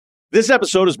This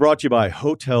episode is brought to you by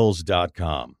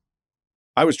Hotels.com.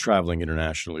 I was traveling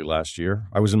internationally last year.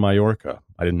 I was in Mallorca.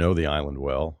 I didn't know the island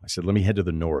well. I said, let me head to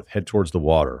the north, head towards the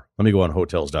water. Let me go on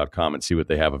Hotels.com and see what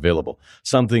they have available.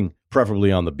 Something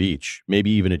preferably on the beach,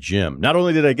 maybe even a gym. Not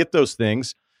only did I get those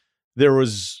things, there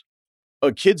was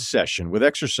a kids session with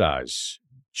exercise,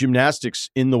 gymnastics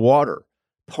in the water,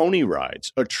 pony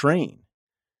rides, a train.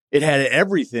 It had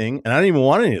everything, and I didn't even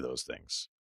want any of those things.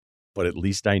 But at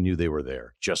least I knew they were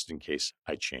there, just in case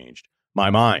I changed my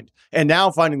mind. And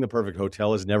now finding the perfect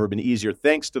hotel has never been easier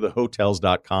thanks to the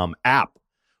Hotels.com app.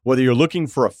 Whether you're looking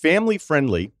for a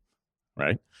family-friendly,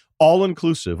 right,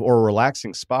 all-inclusive or a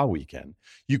relaxing spa weekend,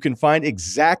 you can find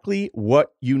exactly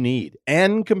what you need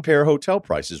and compare hotel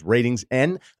prices, ratings,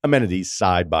 and amenities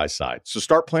side by side. So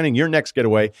start planning your next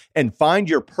getaway and find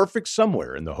your perfect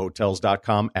somewhere in the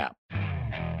Hotels.com app.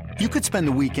 You could spend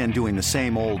the weekend doing the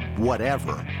same old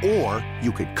whatever, or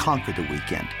you could conquer the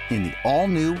weekend in the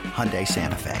all-new Hyundai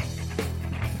Santa Fe.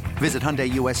 Visit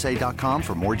HyundaiUSA.com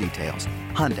for more details.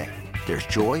 Hyundai, there's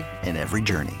joy in every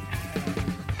journey.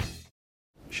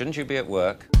 Shouldn't you be at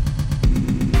work?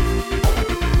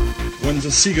 When the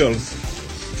seagulls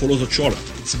follow the trawler,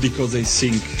 it's because they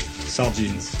think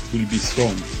sardines will be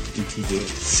thrown into the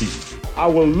sea. I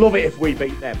will love it if we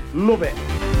beat them. Love it.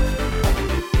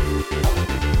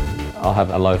 I'll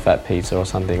have a low-fat pizza or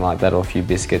something like that, or a few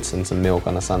biscuits and some milk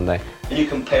on a Sunday. And you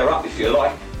can pair up if you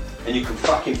like, and you can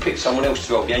fucking pick someone else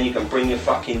to help you, and you can bring your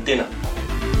fucking dinner. Oh,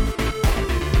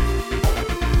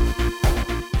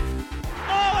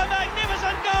 a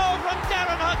magnificent goal from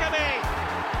Darren Huckabee!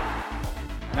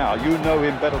 Now, you know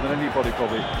him better than anybody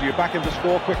probably. Do you back him to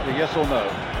score quickly, yes or no?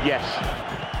 Yes.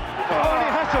 Oh, and he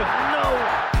hasn't! No!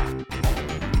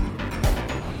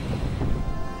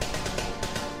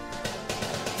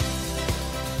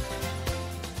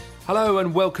 Hello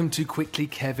and welcome to Quickly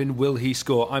Kevin Will He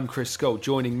Score? I'm Chris Skull.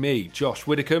 Joining me, Josh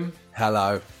Widdicombe.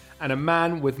 Hello. And a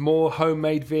man with more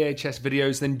homemade VHS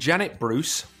videos than Janet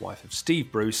Bruce, wife of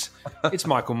Steve Bruce. It's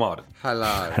Michael Marden.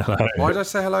 Hello. Hello. Why did I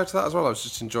say hello to that as well? I was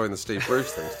just enjoying the Steve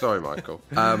Bruce thing. Sorry, Michael.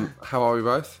 How are we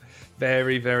both?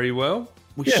 Very, very well.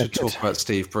 We should talk about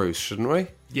Steve Bruce, shouldn't we?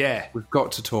 Yeah. We've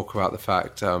got to talk about the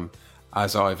fact,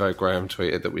 as Ivo Graham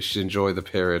tweeted, that we should enjoy the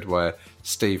period where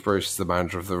Steve Bruce is the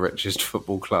manager of the richest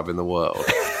football club in the world.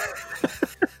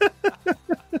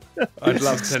 I'd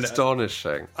love to know.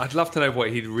 Astonishing. I'd love to know what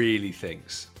he really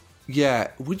thinks. Yeah.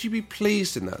 Would you be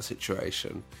pleased in that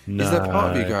situation? No. Is there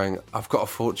part of you going, I've got a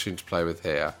fortune to play with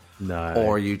here? No.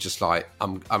 Or are you just like,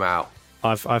 I'm out?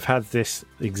 I've had this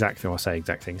exact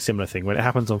thing, similar thing. When it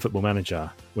happens on Football Manager,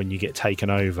 when you get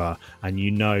taken over and you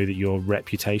know that your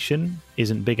reputation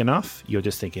isn't big enough, you're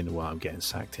just thinking, well, I'm getting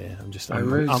sacked here. Does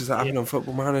that happen on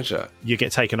Football Manager? You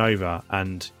get taken over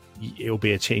and it'll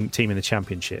be a team in the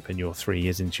Championship and you're 3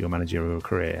 years into your managerial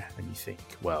career and you think,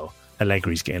 well,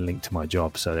 Allegri's getting linked to my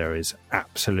job, so there is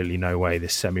absolutely no way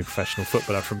this semi-professional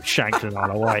footballer from Shanklin and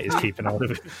Isle of Wight is keeping hold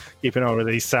of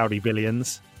these Saudi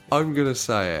billions. I'm going to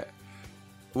say it.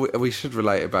 We should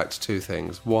relate it back to two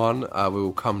things. One, we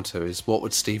will come to, is what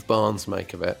would Steve Barnes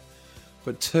make of it?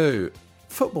 But two,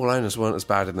 football owners weren't as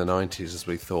bad in the 90s as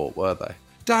we thought, were they?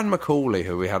 Dan McCauley,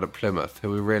 who we had at Plymouth,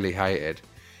 who we really hated,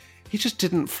 he just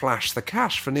didn't flash the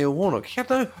cash for Neil Warnock. He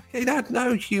had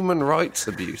no human rights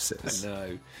abuses. I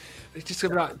know. It's just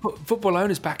like football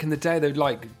owners back in the day, they would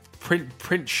like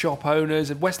print shop owners,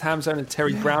 and West Ham's owner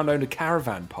Terry Brown owned a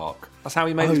caravan park. That's how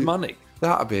he made his money.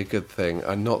 That'd be a good thing,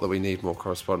 and not that we need more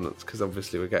correspondence, because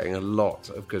obviously we're getting a lot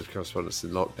of good correspondence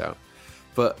in lockdown.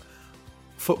 But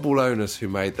football owners who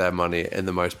made their money in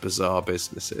the most bizarre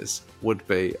businesses would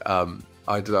be.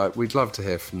 We'd love to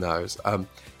hear from those. You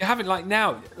haven't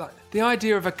now, the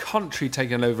idea of a country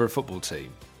taking over a football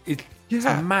team. It's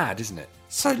mad, isn't it?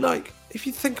 So, if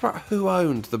you think about who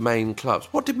owned the main clubs,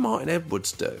 what did Martin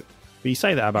Edwards do? But you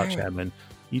say that about chairman.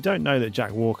 You don't know that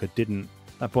Jack Walker didn't.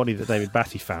 That body that David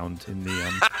Batty found in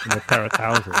the terrace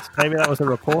houses. Maybe that was a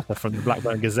reporter from the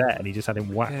Blackburn Gazette and he just had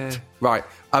him whacked. Yeah. Right,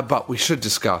 but we should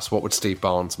discuss what would Steve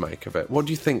Barnes make of it. What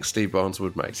do you think Steve Barnes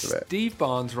would make of it? Steve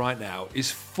Barnes right now is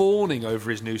fawning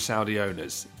over his new Saudi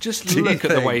owners. Just look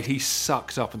at the way he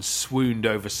sucked up and swooned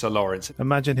over Sir Lawrence.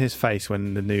 Imagine his face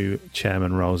when the new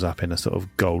chairman rolls up in a sort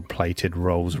of gold-plated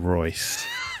Rolls Royce.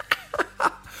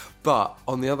 But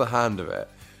on the other hand of it,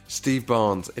 Steve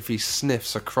Barnes, if he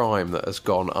sniffs a crime that has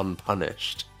gone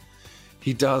unpunished,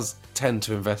 he does tend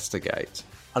to investigate.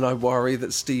 And I worry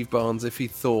that Steve Barnes, if he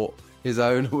thought his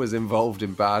owner was involved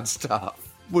in bad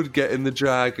stuff, would get in the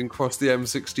Jag and cross the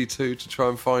M62 to try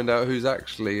and find out who's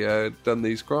actually done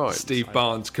these crimes. Steve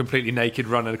Barnes, completely naked,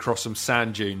 running across some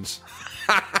sand dunes.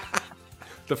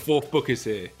 The fourth book is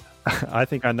here. I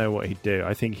think I know what he'd do.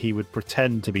 I think he would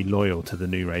pretend to be loyal to the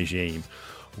new regime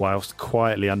whilst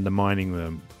quietly undermining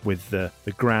them with the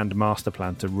grand master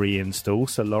plan to reinstall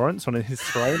Sir Lawrence on his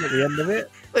throne at the end of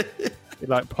it.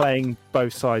 Like playing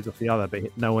both sides off the other,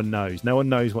 but no one knows. No one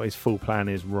knows what his full plan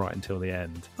is right until the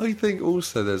end. I think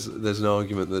also there's an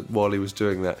argument that while he was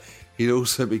doing that, he'd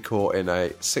also be caught in a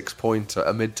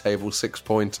mid-table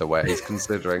 6-pointer where he's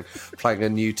considering playing a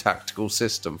new tactical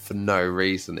system for no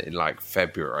reason in like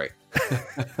February.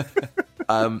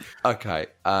 Okay,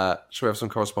 shall we have some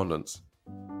correspondence?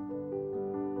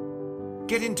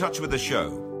 Get in touch with the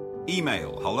show.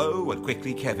 Email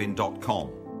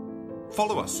hello@quicklykevin.com.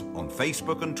 Follow us on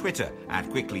Facebook and Twitter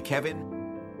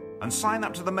 @QuicklyKevin and sign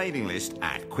up to the mailing list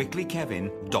at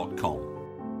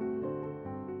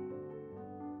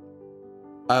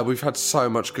quicklykevin.com. We've had so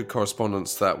much good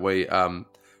correspondence that we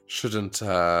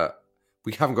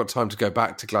we haven't got time to go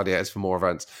back to Gladiators for more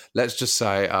events. Let's just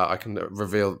say I can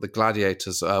reveal that the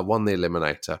Gladiators won the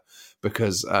Eliminator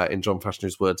because, in John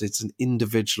Fashionu's words, it's an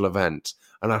individual event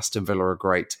and Aston Villa are a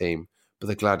great team, but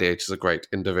the Gladiators are great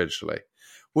individually.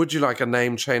 Would you like a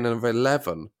name chain of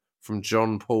 11 from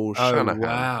John Paul Shanahan? Oh,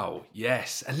 wow.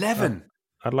 Yes. 11.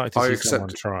 I'd like to see someone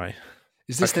try.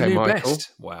 Is this the new Michael?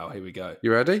 Best? Wow, here we go.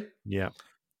 You ready? Yeah.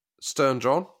 Stern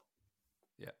John?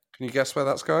 Yeah. Can you guess where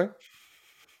that's going?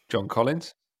 John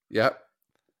Collins? Yep.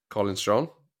 Collins John?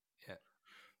 Yeah.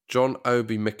 John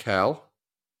Obi Mikel?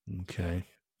 Okay.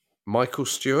 Michael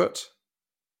Stewart?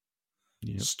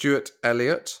 Yep. Stuart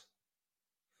Elliott?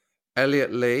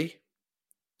 Elliot Lee?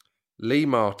 Lee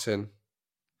Martin,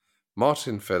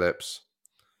 Martin Phillips,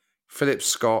 Philip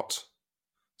Scott,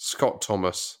 Scott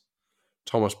Thomas,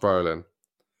 Thomas Brolin.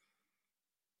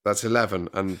 That's 11,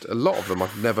 and a lot of them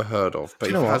I've never heard of,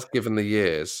 but he has given the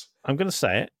years. I'm going to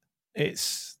say it.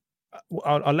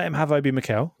 I'll let him have Obi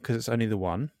Mikel because it's only the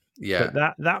one. Yeah.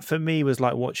 But that for me was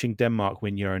like watching Denmark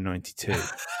win Euro 92.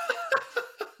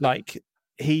 Like,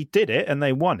 he did it and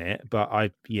they won it, but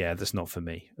that's not for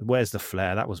me. Where's the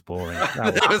flair? That was boring.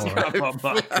 That was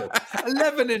boring.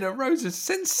 11 in a row is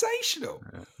sensational.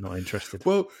 Not interested.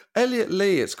 Well, Elliot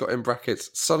Lee, it's got in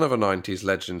brackets, son of a 90s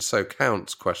legend, so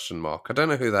counts, ? I don't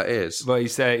know who that is. Well, he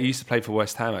used to play for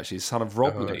West Ham, actually. He's son of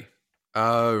Rob Lee.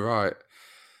 Oh, right.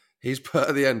 He's put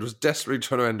at the end, was desperately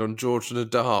trying to end on George and a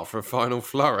dart for a final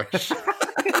flourish.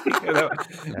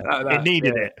 It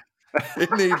needed it.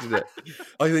 It needed it.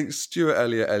 I think Stuart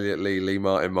Elliott, Elliot Lee, Lee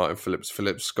Martin, Martin Phillips,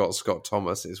 Philip Scott, Scott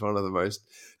Thomas is one of the most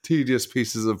tedious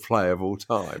pieces of play of all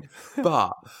time.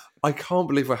 But I can't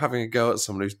believe we're having a go at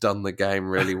someone who's done the game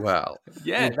really well.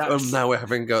 Yeah. And now we're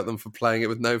having a go at them for playing it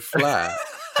with no flair.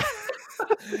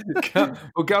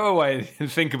 We'll go away and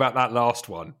think about that last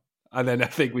one, and then I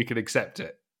think we can accept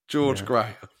it. George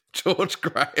Graham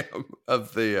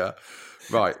of the...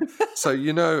 Right. So,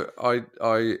 because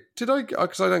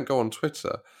I don't go on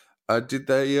Twitter, how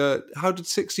did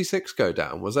 66 go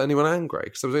down? Was anyone angry?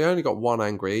 Because we only got one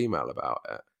angry email about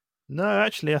it. No,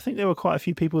 actually, I think there were quite a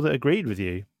few people that agreed with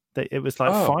you. It was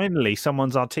like, finally,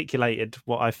 someone's articulated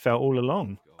what I felt all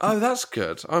along. Oh, that's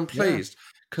good. I'm pleased.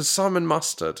 Because Simon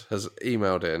Mustard has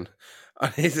emailed in.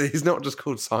 And he's not just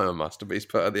called Simon Mustard, but he's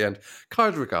put at the end,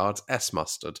 kind regards, S.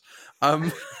 Mustard.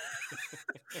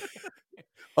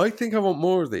 I think I want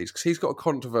more of these because he's got a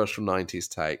controversial 90s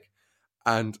take.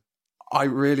 And I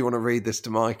really want to read this to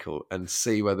Michael and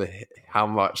see how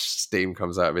much steam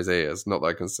comes out of his ears. Not that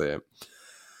I can see him.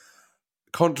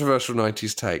 Controversial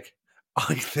 90s take.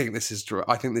 I think this is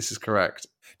correct.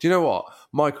 Do you know what?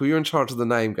 Michael, you're in charge of the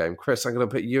name game. Chris, I'm going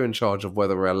to put you in charge of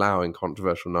whether we're allowing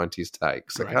controversial 90s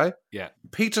takes, okay? Right. Yeah.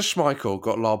 Peter Schmeichel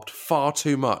got lobbed far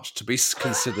too much to be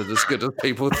considered as good as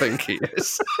people think he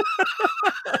is.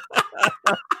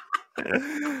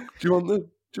 Do you want the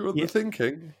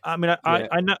thinking? I mean,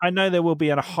 I know there will be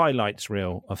a highlights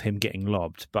reel of him getting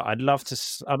lobbed, but I'd love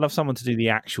someone to do the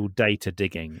actual data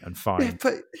digging and find. Yeah,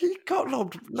 but he got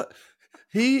lobbed.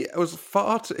 He was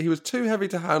too heavy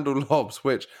to handle lobs,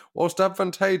 which, whilst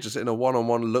advantageous in a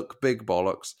one-on-one look big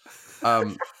bollocks,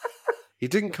 he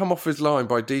didn't come off his line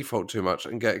by default too much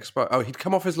and get exposed. Oh, he'd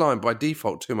come off his line by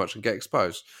default too much and get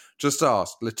exposed. Just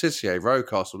ask Letitia,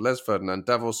 Rocastle, Les Ferdinand,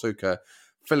 Devil Suka,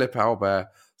 Philip Albert,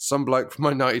 some bloke from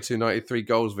my 92-93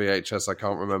 goals VHS, I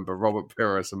can't remember, Robert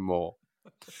Pires and more.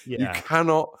 Yeah. You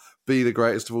cannot be the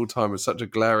greatest of all time with such a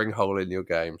glaring hole in your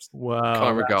games. Well,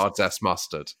 kind regards, S.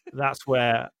 Mustard. That's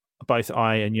where both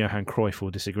I and Johan Cruyff will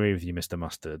disagree with you, Mr.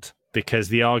 Mustard, because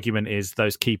the argument is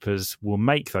those keepers will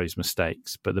make those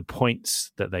mistakes, but the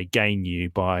points that they gain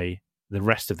you by the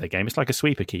rest of their game. It's like a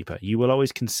sweeper keeper. You will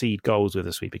always concede goals with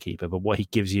a sweeper keeper, but what he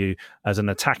gives you as an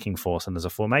attacking force and as a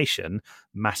formation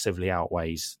massively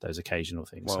outweighs those occasional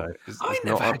things. Well, So I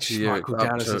never had Schmeichel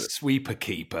down as a sweeper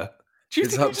keeper.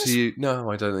 It's up to you.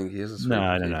 No, I don't think he is a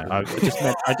sweeper No.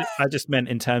 keeper. I just meant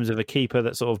in terms of a keeper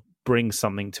that sort of brings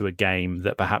something to a game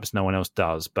that perhaps no one else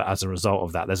does. But as a result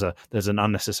of that, there's an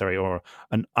unnecessary or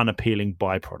an unappealing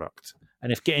byproduct.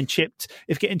 And if getting chipped,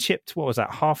 what was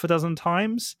that, half a dozen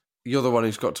times? You're the one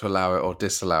who's got to allow it or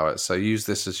disallow it. So use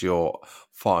this as your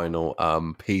final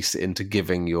piece into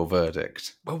giving your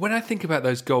verdict. But when I think about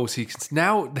those goals, he's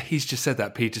just said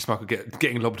that Peter Schmeichel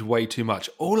getting lobbed way too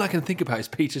much. All I can think about is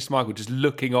Peter Schmeichel just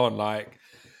looking on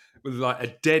with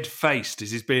a dead face as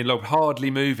he's being lobbed,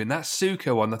 hardly moving. That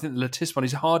Suko one, I think the Latisse one,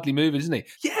 he's hardly moving, isn't he?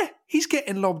 Yeah, he's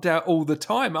getting lobbed out all the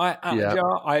time. I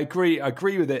agree. I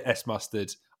agree with it, S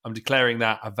Mustard. I'm declaring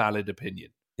that a valid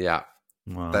opinion. Yeah.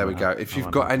 Well, there we go. If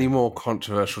you've got any more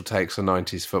controversial takes on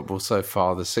 90s football so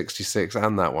far, the 66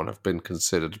 and that one have been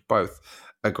considered both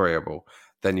agreeable,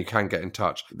 then you can get in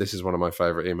touch. This is one of my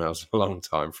favourite emails in a long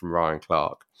time from Ryan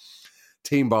Clark.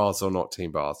 Team baths or not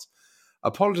team baths?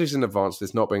 Apologies in advance for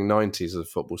this not being 90s as a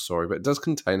football story, but it does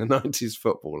contain a 90s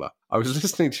footballer. I was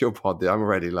listening to your pod. I'm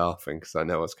already laughing because I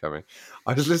know what's coming.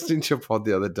 I was listening to your pod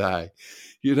the other day.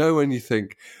 You know when you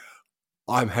think,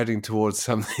 I'm heading towards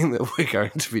something that we're going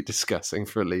to be discussing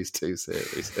for at least 2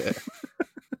 series here.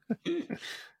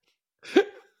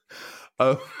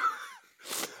 I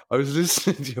was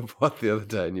listening to your pod the other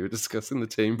day and you were discussing the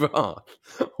team bath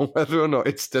or whether or not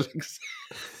it still exists.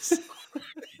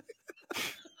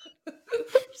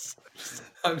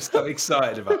 I'm so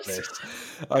excited about this.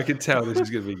 I can tell this is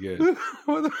going to be good.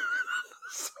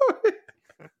 Sorry.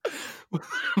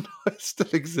 It still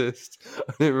exists,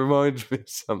 and it reminds me of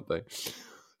something.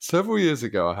 Several years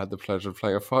ago, I had the pleasure of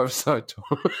playing a 5-a-side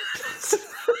tournament.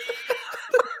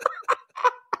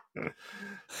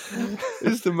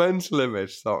 It's the mental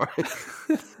image, sorry.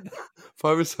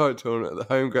 5-a-side tournament at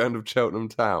the home ground of Cheltenham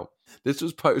Town. This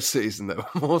was post-season. There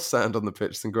were more sand on the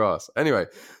pitch than grass. Anyway,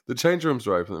 the change rooms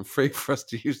were open and free for us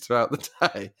to use throughout the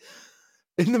day.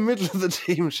 In the middle of the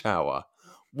team shower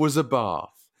was a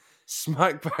bath.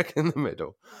 Smack back in the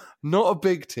middle. Not a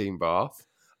big team bath,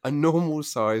 a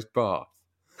normal-sized bath.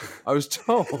 I was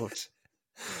told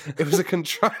it was a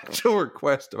contractual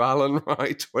request of Alan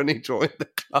Wright when he joined the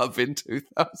club in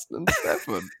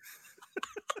 2007.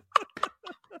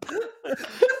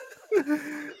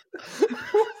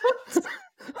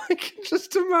 I can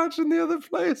just imagine the other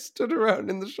players stood around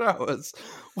in the showers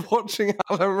watching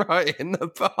Alan Wright in the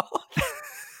bath.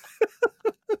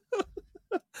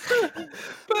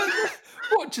 But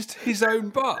what, just his own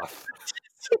bath?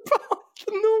 It's a bath,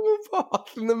 a normal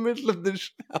bath in the middle of the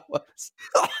showers.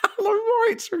 Alan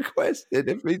Wright's requested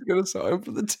if he's going to sign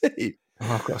for the team.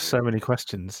 Oh, I've got so many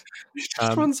questions. He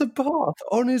just runs a bath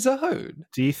on his own.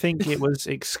 Do you think it was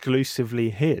exclusively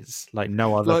his? Like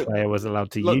no other player was allowed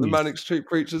to use? Like the Manic Street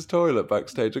Preacher's toilet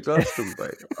backstage at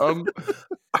Glastonbury. I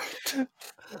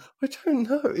don't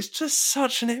know. It's just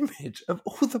such an image of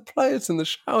all the players in the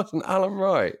showers and Alan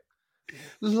Wright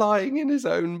lying in his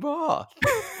own bath.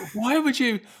 Why would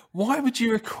you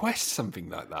request something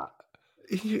like that?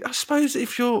 I suppose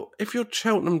if you're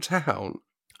Cheltenham Town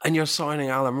and you're signing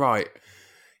Alan Wright,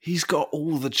 he's got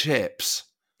all the chips.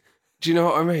 Do you know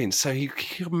what I mean? So he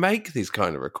can make these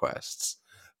kind of requests.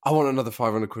 I want another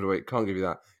 500 quid a week. Can't give you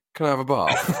that. Can I have a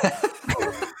bath?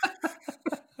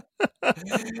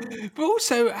 But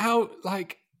also, how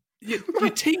your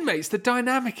teammates, the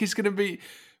dynamic is going to be.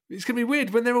 It's going to be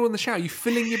weird when they're all in the shower. Are you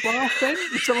filling your bath then?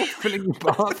 Is someone filling your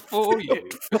bath for you?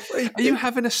 Are you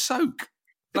having a soak?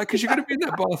 Because you're going to be in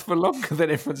that bath for longer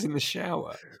than everyone's in the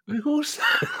shower. But also,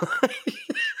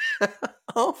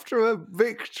 after a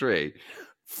victory,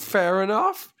 fair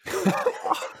enough.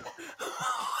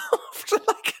 After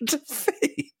a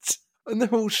defeat, and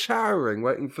they're all showering,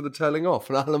 waiting for the telling off,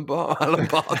 and Alan Wright.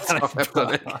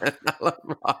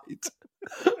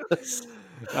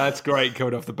 That's great,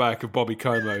 coming off the back of Bobby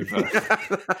Combe over.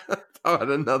 I had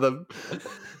another.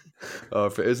 Oh,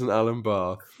 if it isn't Alan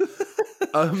Barr.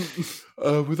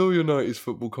 With all your 90s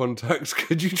football contacts,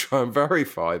 could you try and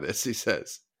verify this, he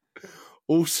says.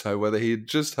 Also, whether he had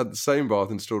just had the same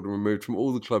bath installed and removed from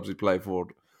all the clubs he played for,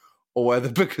 or whether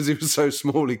because he was so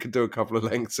small he could do a couple of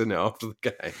lengths in it after the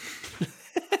game.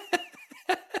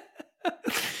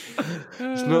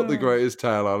 It's not the greatest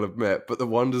tale, I'll admit, but the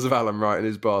wonders of Alan Wright in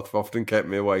his bath have often kept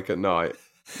me awake at night.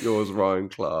 Yours, Ryan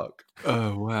Clark.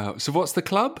 Oh, wow. So what's the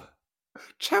club?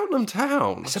 Cheltenham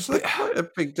Town. It's quite a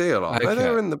big deal. Okay.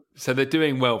 They're So they're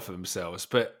doing well for themselves,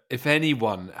 but if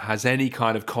anyone has any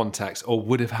kind of contacts or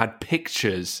would have had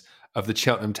pictures of the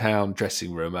Cheltenham Town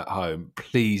dressing room at home,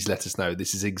 please let us know.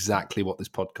 This is exactly what this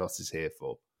podcast is here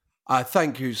for.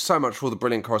 Thank you so much for all the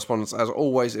brilliant correspondence. As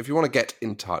always, if you want to get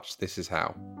in touch, this is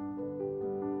how.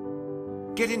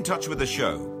 Get in touch with the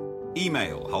show.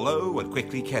 Email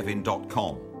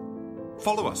hello@quicklykevin.com.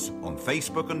 Follow us on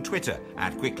Facebook and Twitter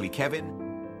 @quicklykevin.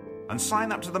 And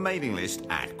sign up to the mailing list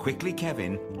at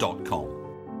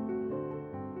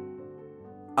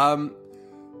quicklykevin.com.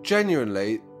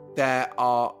 Genuinely, there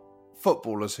are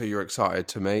footballers who you're excited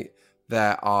to meet.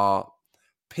 There are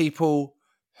people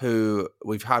who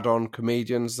we've had on,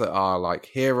 comedians that are like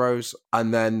heroes.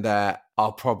 And then there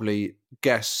are probably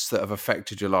guests that have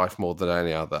affected your life more than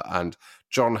any other. And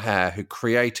John Hare, who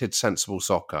created Sensible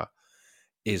Soccer,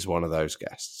 is one of those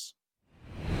guests.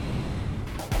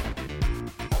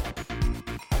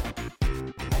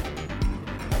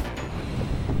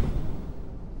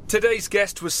 Today's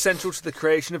guest was central to the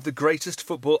creation of the greatest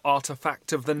football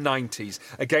artefact of the 90s,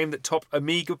 a game that topped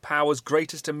Amiga Power's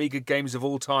greatest Amiga games of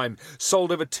all time,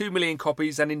 sold over 2 million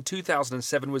copies, and in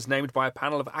 2007 was named by a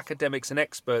panel of academics and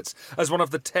experts as one of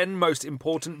the 10 most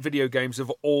important video games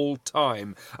of all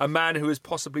time. A man who has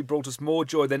possibly brought us more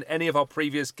joy than any of our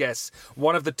previous guests,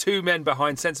 one of the two men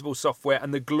behind Sensible Software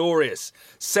and the glorious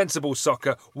Sensible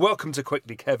Soccer. Welcome to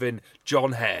Quickly Kevin,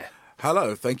 John Hare.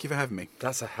 Hello, thank you for having me.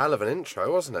 That's a hell of an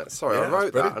intro, wasn't it? Sorry, Yeah, I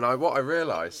wrote that's that, and what I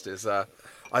realised is I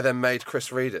then made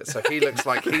Chris read it, so he looks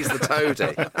like he's the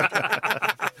toady.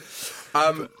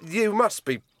 You must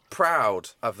be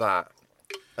proud of that,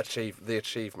 the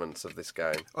achievements of this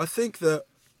game. I think that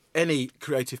any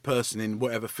creative person in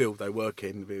whatever field they work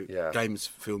in, games,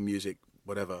 film, music,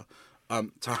 whatever,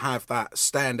 to have that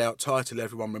standout title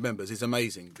everyone remembers is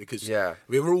amazing, because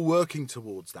we were all working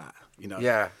towards that, you know.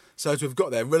 Yeah. So as we've got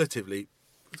there relatively,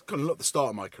 it's kind of like the start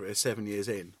of my career, 7 years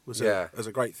in, was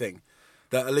a great thing.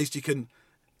 That at least you can,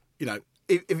 you know,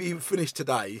 if you finish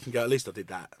today, you can go, at least I did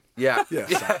that. Yeah. So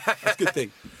that's a good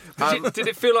thing. Did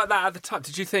it feel like that at the time?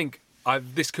 Did you think,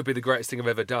 this could be the greatest thing I've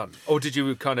ever done? Or did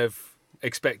you kind of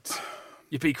expect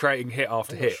you'd be creating hit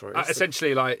after hit? Sure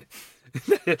essentially, like...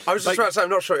 I was just about to say, I'm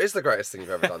not sure it is the greatest thing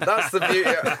you've ever done. That's the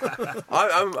beauty.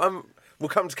 We'll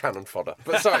come to cannon fodder,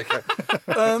 but sorry.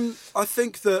 I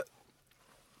think that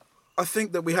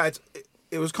we had,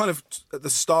 it was kind of at the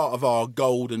start of our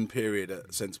golden period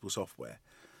at Sensible Software.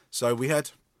 So we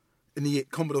had, in the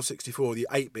Commodore 64, the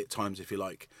 8-bit times, if you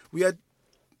like, we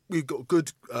got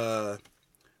good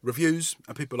reviews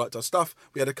and people liked our stuff.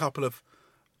 We had a couple of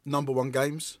number one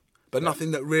games, but nothing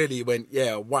that really went,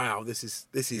 wow, this is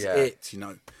it, you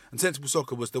know. And Sensible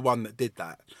Soccer was the one that did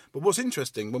that. But what's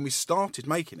interesting, when we started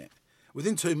making it,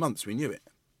 within 2 months we knew it.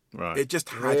 Right. It just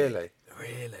had it.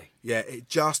 Really? Yeah, it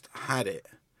just had it.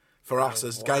 For us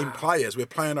as game players, we're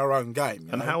playing our own game.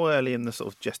 And how early in the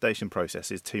sort of gestation process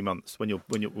is 2 months when you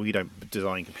don't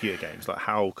design computer games? Like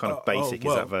how kind of basic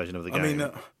is that version of the game? I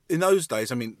mean, in those days,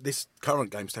 this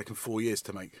current game's taken 4 years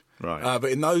to make. Right.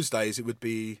 But in those days, it would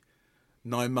be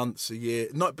 9 months a year,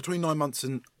 between 9 months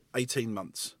and 18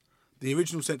 months. The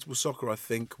original Sensible Soccer, I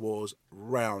think, was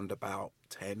round about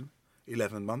 10,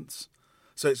 11 months.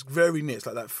 So it's very near. It's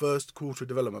like that first quarter of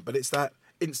development, but it's that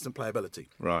instant playability.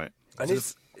 Right. And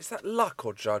is that luck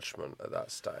or judgment at that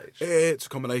stage? It's a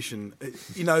combination.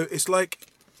 It's like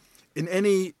in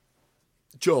any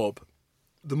job,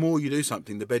 the more you do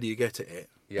something, the better you get at it.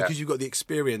 Yeah. Because you've got the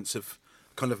experience of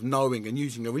kind of knowing and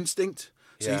using your instinct.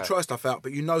 So you try stuff out,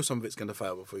 but you know some of it's going to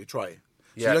fail before you try it.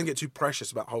 So you don't get too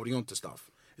precious about holding on to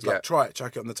stuff. It's like, try it,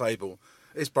 chuck it on the table.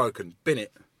 It's broken, bin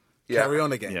it, carry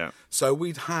on again. Yeah. So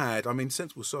we'd had,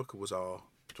 Sensible Soccer was our,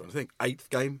 I'm trying to think, 8th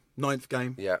game, 9th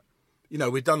game. Yeah. You know,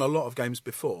 we'd done a lot of games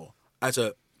before as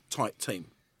a tight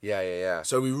team. Yeah.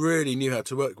 So we really knew how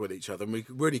to work with each other, and we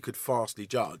really could fastly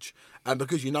judge. And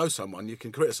because you know someone, you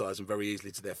can criticise them very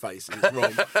easily to their face, and it's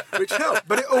wrong, which helps.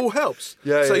 But it all helps.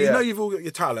 So you know you've all got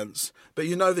your talents, but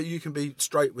you know that you can be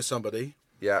straight with somebody.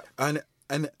 Yeah. And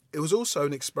it was also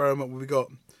an experiment where we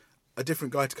got a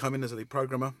different guy to come in as a lead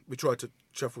programmer. We tried to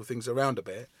shuffle things around a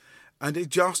bit, and it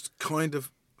just kind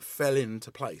of fell into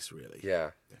place, really.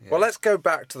 Yeah. Well, let's go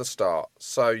back to the start.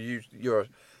 So you're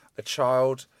a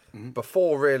child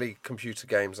before really computer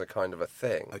games are kind of a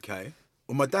thing. Okay.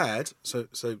 Well, my dad, so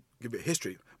give it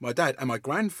history. My dad and my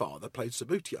grandfather played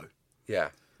Subbuteo. Yeah.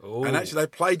 Ooh. And actually they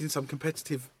played in some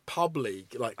competitive pub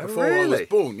league, like before I was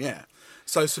born, yeah.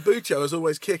 So Subbuteo was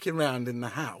always kicking around in the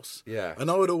house. Yeah. And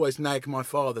I would always nag my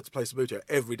father to play Subbuteo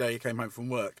every day he came home from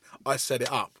work. I set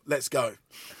it up. Let's go.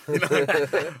 You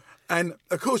know? And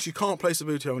of course you can't play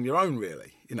Subbuteo on your own,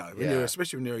 really. You know,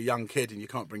 especially when you're a young kid and you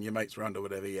can't bring your mates around or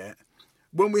whatever yet.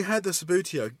 When we had the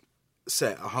Subbuteo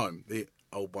set at home, the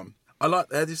old one, they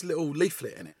had this little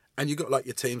leaflet in it. And you got like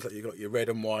your teams, like you got your red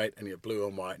and white and your blue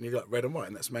and white, and you got red and white,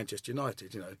 and that's Manchester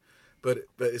United, you know. But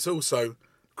it's also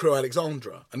Crew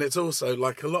Alexandra, and it's also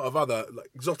like a lot of other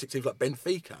like exotic teams like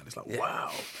Benfica, and it's like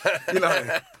wow, you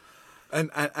know.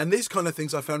 And these kind of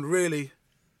things I found really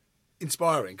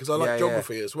inspiring because I like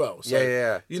geography as well.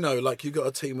 So, you know, like you got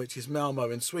a team which is Malmo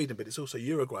in Sweden, but it's also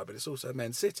Uruguay, but it's also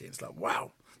Man City. It's like,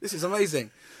 wow, this is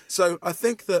amazing. So I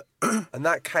think that... and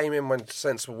that came in when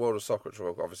Sensible World of Soccer, which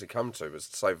we'll obviously come to, was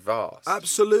so vast.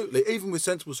 Absolutely. Even with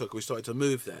Sensible Soccer, we started to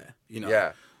move there, you know.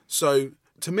 Yeah. So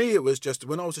to me, it was just,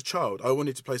 when I was a child, I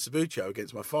wanted to play Subbuteo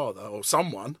against my father or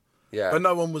someone. Yeah. But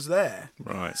no one was there.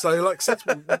 Right. So like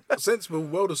Sensible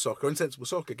World of Soccer and Sensible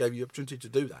Soccer gave you the opportunity to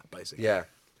do that, basically. Yeah.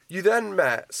 You then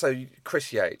met,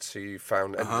 Chris Yates, who you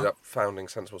ended up founding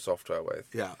Sensible Software with.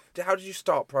 Yeah. How did you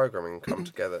start programming and come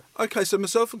together? Okay, so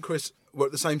myself and Chris were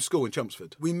at the same school in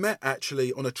Chelmsford. We met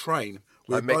actually on a train.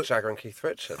 Like Mick Jagger and Keith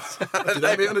Richards. Did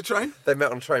they meet on a train? They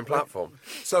met on a train platform.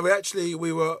 So we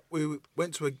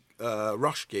went to a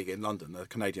Rush gig in London, a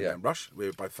Canadian band, Rush. We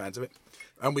were both fans of it.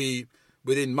 And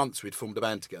within months, we'd formed a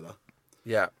band together.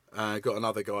 Yeah. Got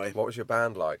another guy. What was your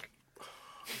band like?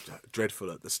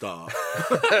 Dreadful at the start.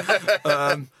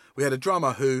 We had a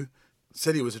drummer who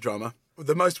said he was a drummer.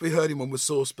 The most we heard him on was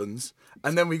Saucepans.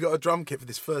 And then we got a drum kit for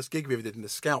this first gig we ever did in the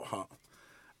Scout Hut.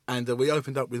 And we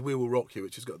opened up with We Will Rock You,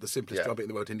 which has got the simplest drum kit in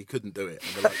the world, and he couldn't do it.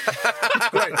 And we're like,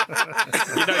 great.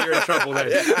 You know you're in trouble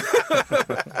then.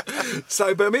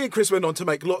 So, but me and Chris went on to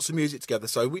make lots of music together.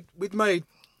 So we'd made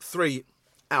 3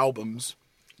 albums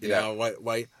in our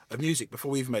way of music before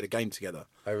we even made a game together.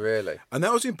 Oh, really? And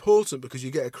that was important because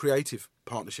you get a creative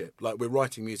partnership. Like, we're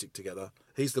writing music together.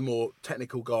 He's the more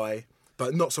technical guy,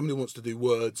 but not somebody who wants to do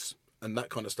words and that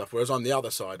kind of stuff. Whereas on the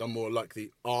other side, I'm more like the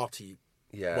arty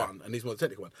one, and he's more the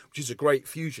technical one, which is a great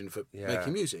fusion for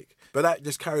making music. But that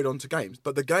just carried on to games.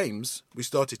 But the games, we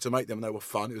started to make them and they were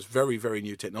fun. It was very, very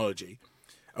new technology.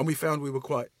 And we found we were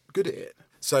quite good at it.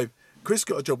 So Chris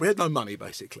got a job. We had no money,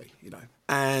 basically, you know.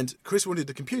 And Chris wanted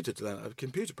a computer to learn a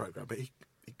computer program, but he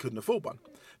couldn't afford one.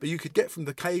 But you could get from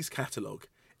the K's catalogue,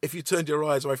 if you turned your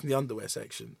eyes away from the underwear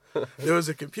section, there was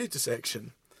a computer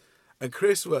section. And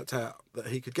Chris worked out that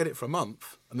he could get it for a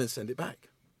month and then send it back.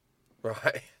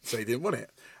 Right. So he didn't want it.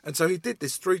 And so he did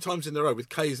this 3 times in a row with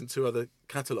K's and 2 other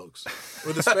catalogues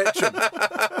with a Spectrum.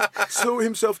 Taught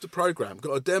himself to program,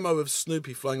 got a demo of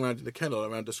Snoopy flying around in the kennel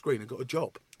around a screen and got a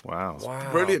job. Wow.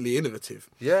 Brilliantly innovative.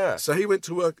 Yeah. So he went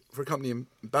to work for a company in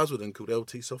Basildon called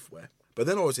LT Software. But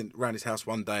then I was around his house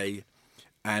one day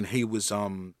and he was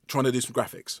trying to do some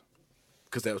graphics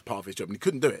because that was part of his job and he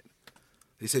couldn't do it.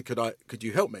 He said, could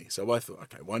you help me? So I thought,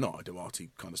 okay, why not? I do arty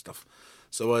kind of stuff.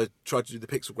 So I tried to do the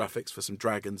pixel graphics for some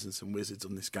dragons and some wizards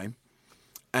on this game.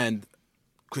 And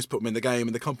Chris put me in the game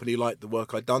and the company liked the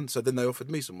work I'd done, so then they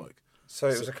offered me some work. So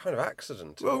it was a kind of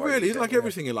accident. Well, really, like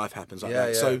everything in life happens like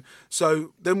that. Yeah.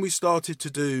 So then we started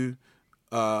to do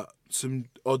some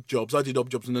odd jobs. I did odd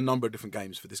jobs in a number of different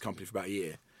games for this company for about a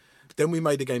year. Then we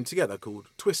made a game together called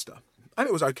Twister. And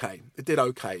it was okay. It did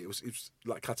okay. It was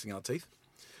like cutting our teeth.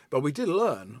 But we did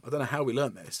learn, I don't know how we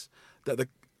learned this, that the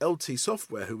LT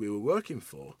Software, who we were working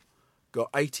for,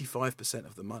 got 85%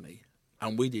 of the money,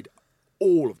 and we did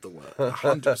all of the work,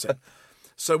 100%.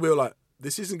 So we were like,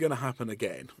 this isn't going to happen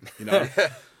again, you know.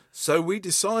 So we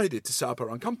decided to set up our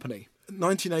own company. In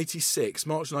March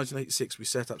 1986, we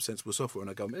set up Sensible Software on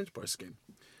a government enterprise scheme.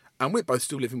 And we're both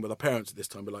still living with our parents at this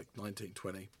time. We're like 19,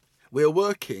 20. We were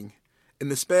working in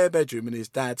the spare bedroom in his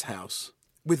dad's house,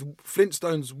 with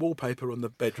Flintstones wallpaper on the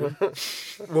bedroom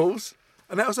walls,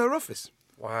 and that was our office.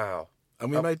 Wow.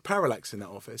 And we made Parallax in that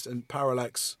office, and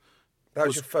Parallax... That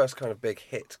was your first kind of big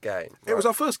hit game. Right? It was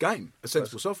our first game, a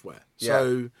Sensible Software. Yeah.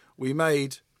 So we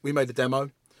made a demo.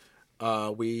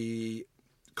 We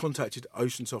contacted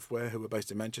Ocean Software, who were based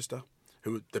in Manchester,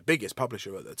 who were the biggest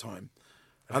publisher at the time.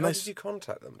 And how did you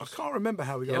contact them? I can't remember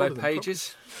how we got Yellow hold of them.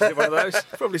 Pages? Is it one of those?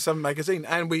 Probably some magazine.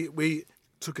 And we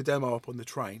took a demo up on the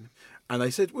train, and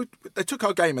they said, they took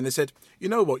our game and they said, you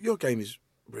know what, your game is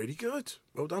really good.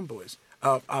 Well done, boys.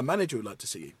 Our manager would like to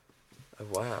see you. Oh,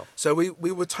 wow. So we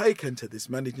were taken to this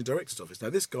managing director's office.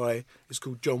 Now, this guy is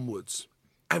called John Woods,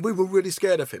 and we were really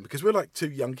scared of him because we're like 2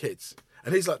 young kids,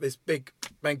 and he's like this big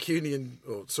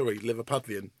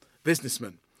Liverpudlian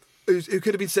businessman who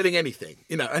could have been selling anything,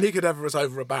 you know, and he could have us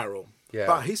over a barrel. Yeah.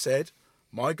 But he said,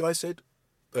 my guy said,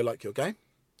 they like your game.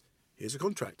 Here's a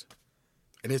contract.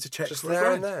 And here's a check just for there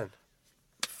 $1,000. and then.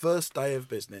 First day of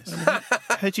business.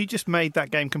 Had you just made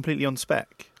that game completely on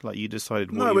spec? Like you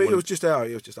decided what No, it was just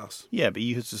us. Yeah, but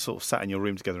you had just sort of sat in your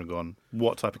room together and gone,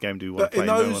 what type of game do we want But to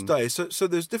play? in those days, so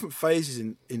there's different phases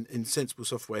in Sensible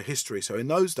Software history. So in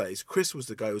those days, Chris was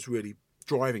the guy who was really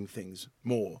driving things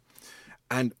more.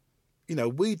 And, you know,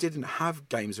 we didn't have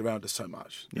games around us so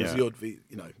much. There's the odd,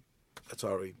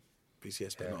 Atari,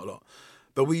 VCS, but not a lot.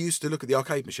 But we used to look at the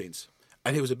arcade machines.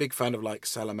 And he was a big fan of, like,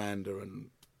 Salamander and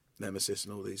Nemesis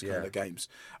and all these kind of games.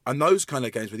 And those kind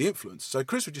of games were the influence. So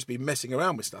Chris would just be messing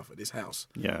around with stuff at his house.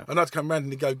 Yeah. And I'd come around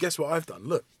and he'd go, guess what I've done?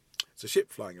 Look, it's a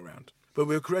ship flying around. But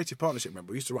we were a creative partnership,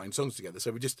 remember? We used to write songs together.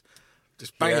 So we just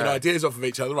banging ideas off of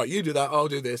each other. Right, you do that, I'll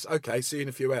do this. Okay, see you in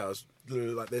a few hours.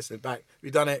 Like this, then back. Have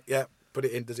you done it? Yeah, put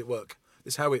it in. Does it work?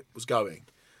 This is how it was going.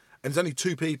 And there's only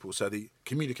 2 people, so the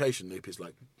communication loop is,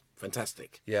 like,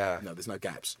 fantastic. Yeah. No, there's no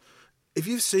gaps. If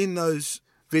you've seen those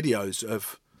videos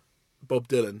of Bob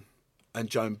Dylan and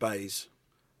Joan Baez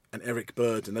and Eric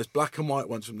Bird and those black and white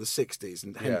ones from the 60s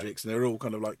and Hendrix, and they're all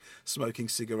kind of like smoking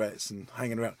cigarettes and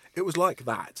hanging around. It was like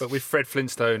that. But with Fred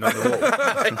Flintstone on the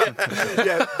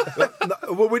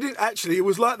wall. Well, we didn't actually. It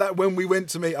was like that when we went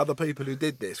to meet other people who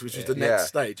did this, which was the next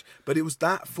stage. But it was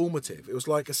that formative. It was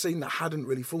like a scene that hadn't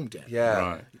really formed yet. Yeah.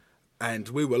 Right. And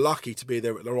we were lucky to be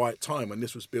there at the right time when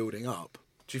this was building up.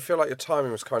 Do you feel like your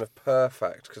timing was kind of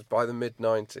perfect? Because by the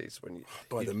mid-90s,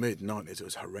 the mid-90s, it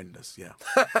was horrendous, yeah.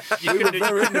 You couldn't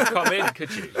have come in,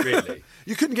 could you, really?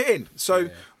 You couldn't get in. So,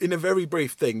 in a very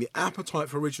brief thing, the appetite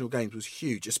for original games was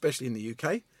huge, especially in the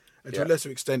UK, and to a lesser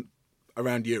extent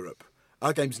around Europe.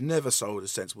 Our games never sold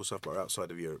as sensible software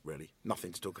outside of Europe, really.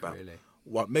 Nothing to talk about. Really?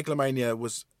 Megalomania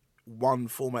was one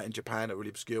format in Japan, a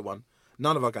really obscure one.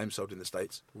 None of our games sold in the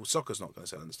States. Well, soccer's not going to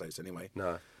sell in the States anyway.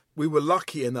 No. We were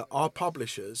lucky in that our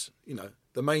publishers, you know,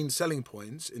 the main selling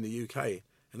points in the UK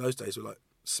in those days were like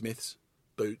Smiths,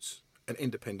 Boots, and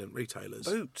independent retailers.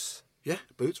 Boots? Yeah,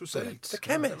 Boots were selling. The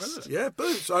chemist? Yeah,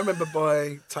 Boots. I remember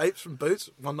buying tapes from Boots,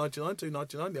 $1.99,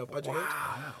 $2.99, the old budget games.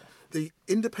 The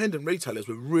independent retailers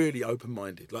were really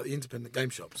open-minded, like the independent game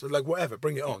shops. They're like, whatever,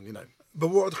 bring it on, you know. But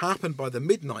what had happened by the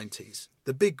mid-90s,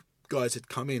 the big guys had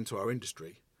come into our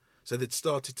industry, so they'd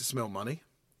started to smell money.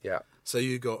 Yeah. So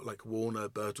you got like Warner,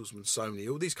 Bertelsmann, Sony,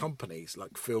 all these companies,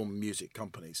 like film, music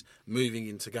companies, moving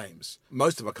into games.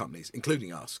 Most of our companies,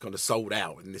 including us, kind of sold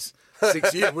out in this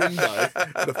 6-year window,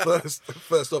 the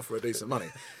first offer of decent money.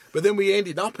 But then we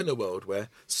ended up in a world where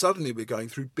suddenly we're going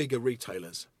through bigger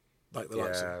retailers, like the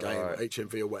likes of Game, or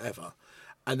HMV or whatever.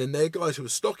 And then their guys who are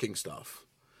stocking stuff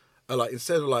are like,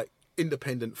 instead of like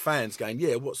independent fans going,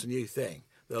 yeah, what's the new thing?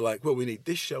 They're like, well, we need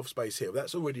this shelf space here.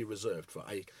 That's already reserved for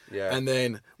A. Yeah. And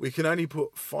then we can only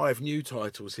put 5 new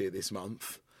titles here this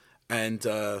month. And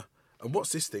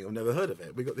what's this thing? I've never heard of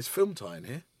it. We got this film tie-in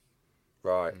here.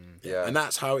 Right. Yeah. And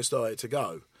that's how it started to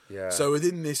go. Yeah. So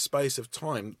within this space of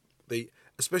time,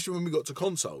 especially when we got to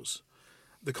consoles,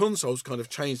 the consoles kind of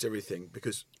changed everything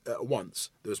because at once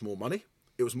there was more money,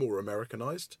 it was more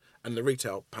Americanized, and the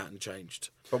retail pattern changed.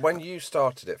 But when you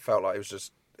started, it felt like it was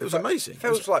just... It was amazing. It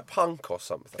feels like punk or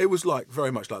something. It was like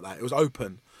very much like that. It was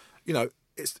open. You know,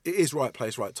 it is right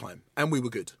place, right time. And we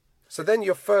were good. So then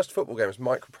your first football game was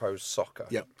Microprose Soccer.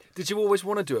 Yep. Did you always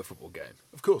want to do a football game?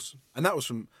 Of course. And that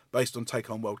was based on Take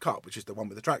On World Cup, which is the one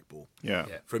with the trackball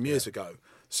from years ago.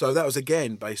 So that was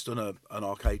again based on an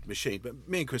arcade machine. But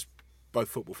me and Chris, both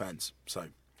football fans, so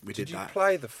we did that. Did you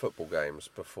play the football games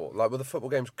before? Like, were the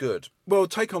football games good? Well,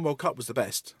 Take On World Cup was the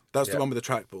best. That's the one with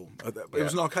the trackball. It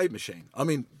was an arcade machine. I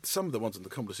mean, some of the ones on the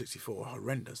Commodore 64 are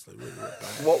horrendous. They really were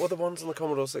bad. What were the ones on the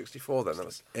Commodore 64 then?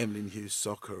 Emlyn Hughes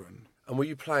Soccer. And were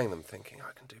you playing them thinking,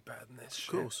 I can do better than this? Of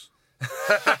course.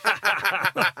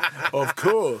 Of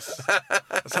course.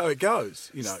 That's how it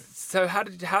goes, you know. So how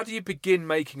do you begin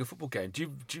making a football game?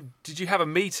 Did you have a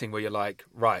meeting where you're like,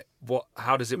 right,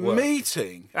 how does it work?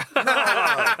 Meeting? No.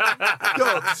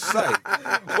 God's sake.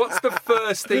 What's the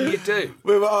first thing you do?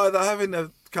 We were either having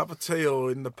a cup of tea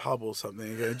or in the pub or something.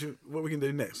 And going, what are we going to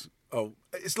do next? Oh,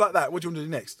 it's like that. What do you want to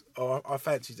do next? Oh, I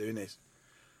fancy doing this.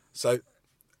 So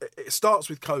it starts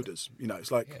with coders. You know,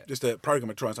 it's like just a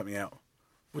programmer trying something out.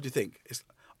 What do you think?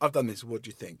 I've done this. What do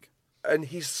you think? And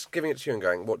he's giving it to you and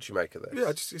going, what do you make of this?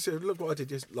 Yeah, he said, look what I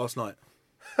did last night.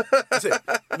 That's it.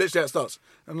 Literally how it starts.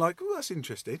 I'm like, oh, that's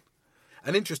interesting.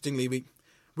 And interestingly, we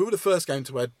were the first game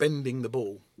to add bending the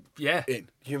ball in.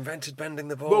 You invented bending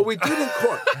the ball? Well, we didn't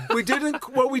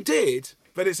quite. Well, we did,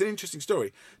 but it's an interesting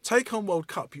story. Take On World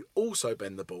Cup, you also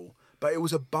bend the ball, but it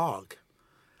was a bug.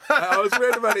 I was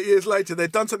reading about it years later.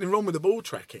 They'd done something wrong with the ball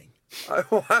tracking.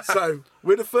 Oh, wow. So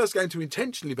we're the first game to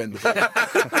intentionally bend the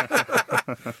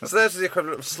ball. So there's the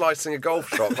equivalent of slicing a golf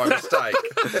shot by mistake.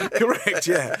 Correct,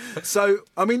 yeah. So,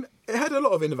 I mean, it had a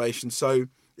lot of innovation. So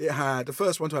it had the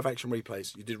first one to have action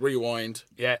replays. You did rewind.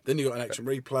 Yeah. Then you got an action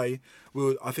replay.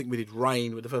 I think we did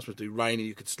rain. We were the first one to do rain, and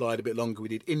you could slide a bit longer. We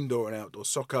did indoor and outdoor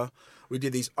soccer. We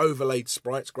did these overlaid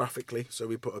sprites graphically. So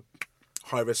we put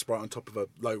high-res sprite on top of a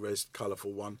low-res,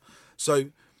 colourful one. So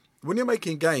when you're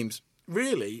making games,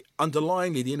 really,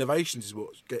 underlyingly, the innovations is what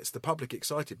gets the public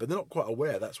excited, but they're not quite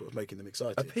aware that's what's making them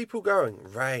excited. Are people going,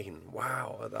 rain,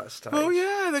 wow, at that stage? Oh,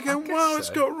 yeah, they're going, wow, it's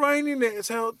got rain in it,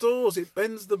 it's outdoors, it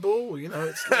bends the ball,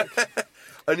 it's like...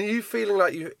 And are you feeling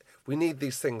like we need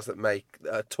these things that make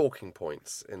talking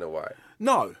points, in a way?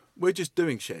 No, we're just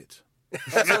doing shit.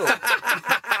 That's all.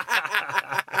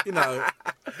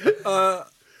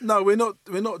 No, we're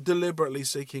not deliberately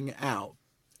seeking it out.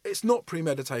 It's not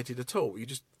premeditated at all. You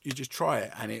just try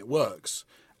it and it works.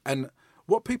 And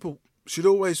what people should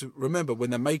always remember when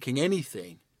they're making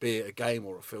anything, be it a game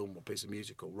or a film or a piece of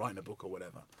music or writing a book or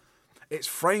whatever, it's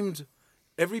framed.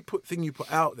 Every thing you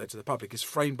put out there to the public is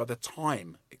framed by the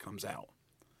time it comes out.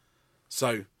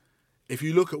 So, if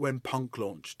you look at when punk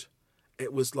launched,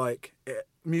 it was like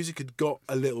music had got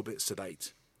a little bit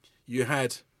sedate. You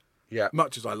had,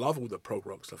 much as I love all the prog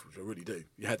rock stuff, which I really do,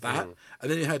 you had that,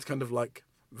 and then you had kind of like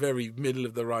very middle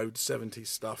of the road 70s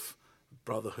stuff,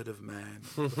 Brotherhood of Man,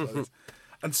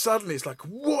 and suddenly it's like,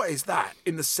 what is that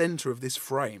in the centre of this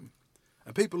frame?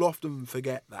 And people often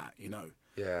forget that,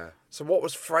 Yeah. So what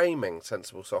was framing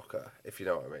Sensible Soccer, if you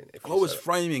know what I mean? I was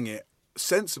framing it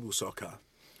Sensible Soccer.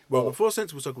 Well, before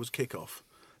Sensible Soccer was Kickoff.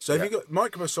 So if you got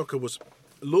Micro Soccer was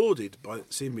lauded by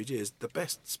CMVG as the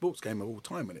best sports game of all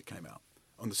time when it came out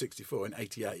on the 64 in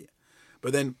 '88.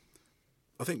 But then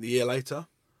I think the year later,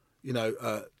 Dino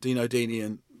Dini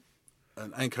and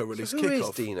Anko released Kickoff. Who is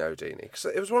Dino Dini? Because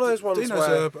it was one of those ones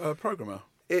Dino's where a programmer.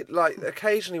 It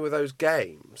occasionally with those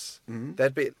games,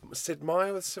 there'd be Sid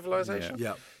Meier with Civilization.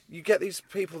 Yeah. You get these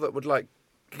people that would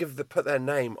put their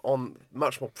name on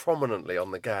much more prominently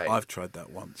on the game. I've tried that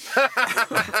once.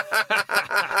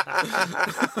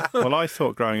 Well, I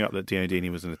thought growing up that Dino Dini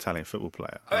was an Italian football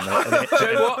player. Do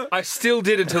you know what? I still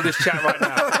did until this chat right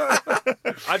now.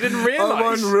 I didn't realise. I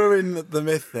won't ruin the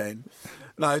myth then.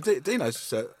 No,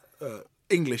 Dino's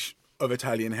English of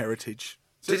Italian heritage.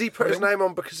 Did he put his name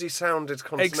on because he sounded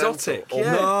continental? Exotic,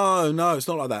 No, it's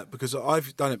not like that, because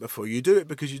I've done it before. You do it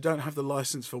because you don't have the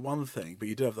licence for one thing, but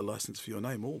you do have the licence for your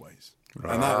name always.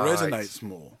 Right. And that resonates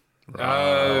more.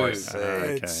 Oh, I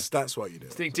see. That's why you do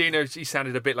it. I think Dino, he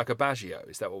sounded a bit like a Baggio.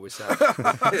 Is that what we're saying?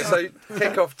 So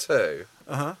Kickoff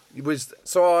 2 was...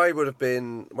 So I would have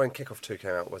been... When Kickoff 2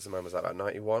 came out, when was that, about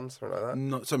 91, something like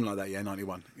that? Something like that, yeah,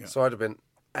 91. Yeah. So I'd have been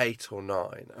 8 or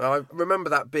 9. And I remember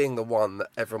that being the one that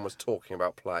everyone was talking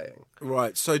about playing.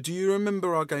 Right, so do you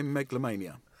remember our game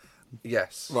Megalomania?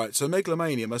 Yes. Right, so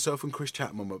Megalomania, myself and Chris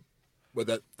Chapman were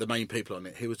the main people on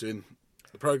it. He was doing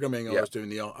the programming, I was doing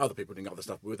the other people doing other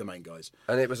stuff, but we were the main guys.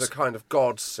 And it was a kind of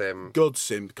God sim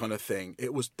kind of thing.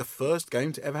 It was the first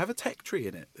game to ever have a tech tree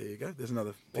in it. There you go, there's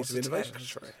another piece of innovation.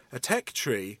 A tech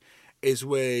tree is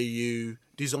where you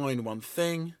design one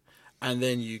thing, and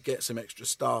then you get some extra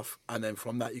stuff, and then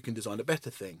from that you can design a better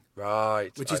thing.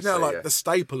 Right. Which is the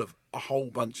staple of a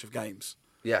whole bunch of games.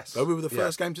 Yes. So we were the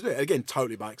first game to do it. Again,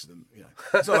 totally by accident.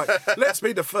 It's not like, let's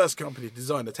be the first company to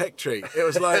design a tech tree. It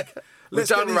was like,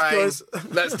 let's get these guys...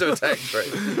 let's do a tech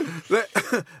tree.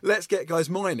 Let's get guys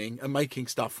mining and making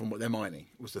stuff from what they're mining,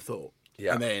 was the thought.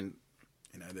 Yeah. And then,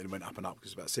 then it went up and up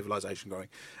because it's about civilization growing.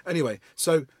 Anyway,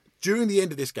 so... During the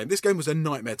end of this game was a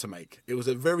nightmare to make. It was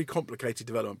a very complicated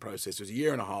development process. It was a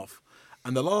year and a half.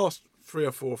 And the last 3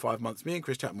 or 4 or 5 months, me and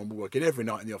Chris Chapman were working every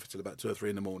night in the office till about 2 or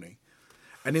 3 in the morning.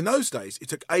 And in those days, it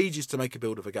took ages to make a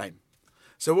build of a game.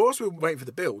 So whilst we were waiting for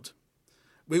the build,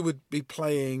 we would be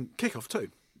playing Kickoff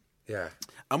 2. Yeah.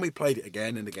 And we played it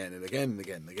again and again and again and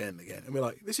again and again and again. And we're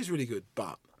like, this is really good,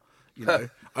 but,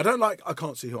 I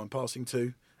can't see who I'm passing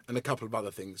to, and a couple of other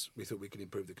things we thought we could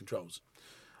improve the controls.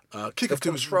 The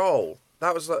control.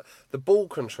 That was the ball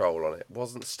control on it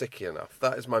wasn't sticky enough.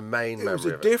 That is my main memory of it.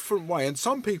 It was a different way, and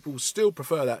some people still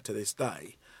prefer that to this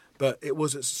day, but it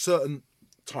was a certain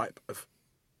type of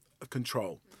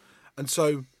control. And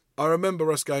so I remember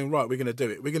us going, right, we're going to do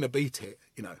it. We're going to beat it,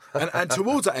 And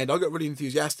towards that end, I got really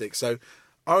enthusiastic. So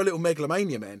our little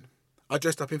Megalomania men, I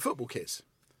dressed up in football kits.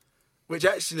 Which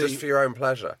actually... Just for your own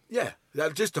pleasure? Yeah,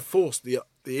 just to force the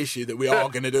issue that we are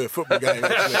going to do a football game.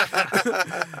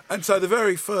 And so the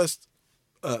very first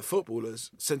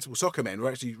footballers, Sensible Soccer men, were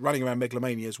actually running around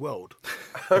Megalomania's world.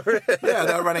 Oh, really? Yeah,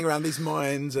 they were running around these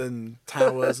mines and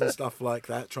towers and stuff like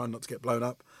that, trying not to get blown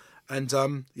up. And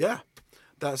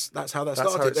that's how that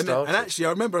started. And actually, I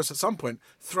remember us at some point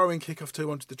throwing Kickoff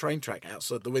 2 onto the train track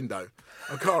outside the window.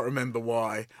 I can't remember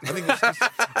why. I think it's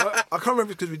I can't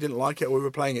remember because we didn't like it or we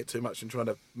were playing it too much and trying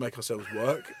to make ourselves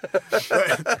work.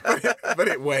 but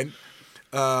it went.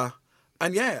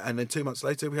 And then 2 months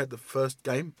later we had the first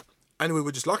game, and we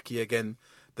were just lucky again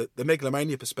that the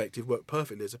Megalomania perspective worked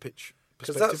perfectly as a pitch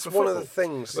Because perspective that's for one of the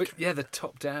football. things. The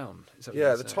top down.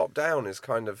 Yeah, the top down is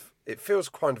kind of. It feels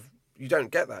kind of. You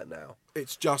don't get that now.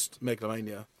 It's just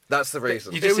Megalomania. That's the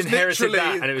reason. You just It was inherited that,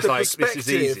 literally and it was the like, this is perspective.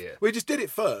 easier. We just did it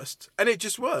first, and it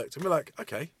just worked. And we're like,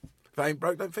 okay, if it ain't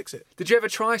broke, don't fix it. Did you ever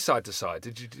try side to side?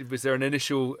 Was there an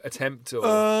initial attempt? Or?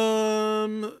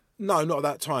 No, not at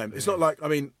that time. It's not like, I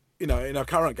mean, in our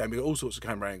current game, we got all sorts of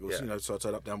camera angles,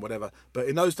 side, up, down, whatever. But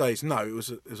in those days, no, it was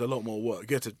a lot more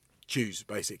work. You had to choose,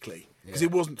 basically, because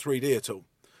it wasn't 3D at all.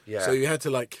 Yeah. So you had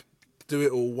to, do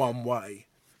it all one way.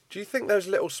 Do you think those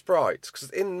little sprites? Because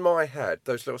in my head,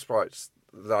 those little sprites,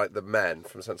 like the men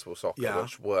from Sensible Soccer,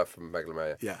 which were from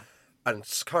Megalomania, and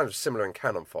it's kind of similar in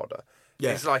Cannon Fodder.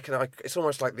 Yeah. It's like it's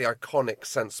almost like the iconic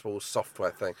Sensible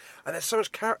Software thing, and there's so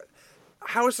much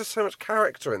How is there so much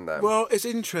character in them? Well, it's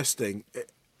interesting.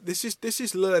 This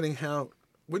is learning how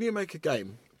when you make a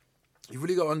game, you've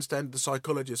really got to understand the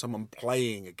psychology of someone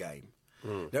playing a game.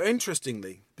 Now,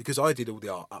 interestingly, because I did all the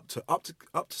art up to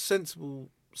Sensible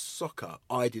Soccer,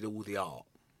 I did all the art.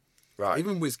 Right.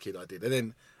 Even WizKid I did,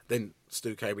 and then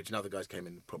Stu Cambridge and other guys came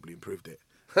in and probably improved it.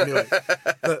 Anyway,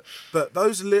 but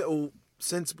those little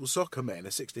Sensible Soccer men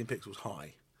are 16 pixels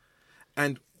high,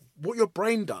 and what your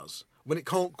brain does when it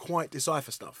can't quite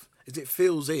decipher stuff is it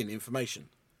fills in information.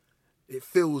 It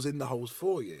fills in the holes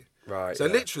for you. Right. So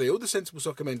literally, all the Sensible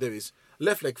Soccer men do is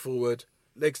left leg forward,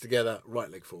 legs together, right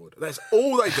leg forward. That's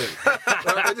all they do.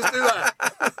 Right? They just do that.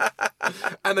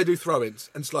 And they do throw-ins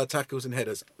and slide tackles and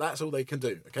headers. That's all they can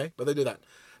do, okay? But they do that.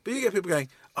 But you get people going,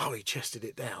 oh, he chested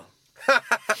it down. Yeah,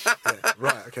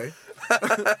 right, okay.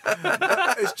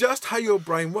 It's just how your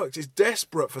brain works. It's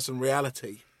desperate for some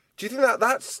reality. Do you think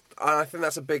that's... I think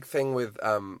that's a big thing with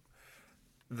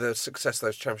the success of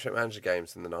those Championship Manager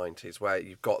games in the 90s, where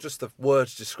you've got just the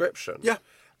words description. Yeah.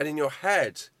 And in your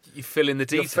head... You fill in the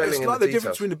details. It's like the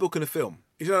difference between a book and a film.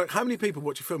 How many people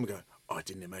watch a film and go, oh, I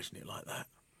didn't imagine it like that.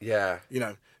 Yeah.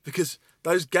 Because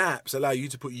those gaps allow you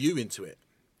to put you into it.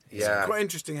 Yeah. It's quite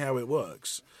interesting how it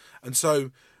works. And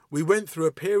so we went through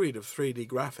a period of 3D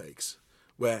graphics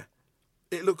where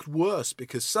it looked worse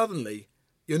because suddenly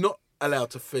you're not allowed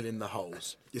to fill in the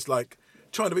holes. It's like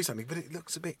trying to be something, but it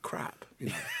looks a bit crap,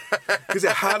 because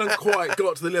it hadn't quite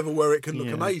got to the level where it can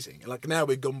look amazing. Like now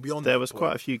we've gone beyond. There was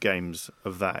quite a few games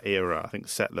of that era. I think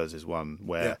Settlers is one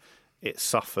where it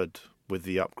suffered with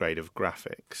the upgrade of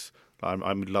graphics. I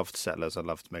loved Settlers, I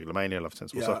loved Megalomania, I loved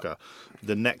Sensible Soccer.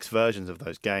 The next versions of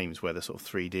those games where the sort of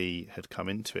 3D had come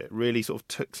into it really sort of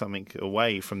took something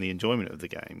away from the enjoyment of the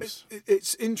games.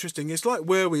 It's interesting. It's like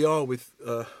where we are with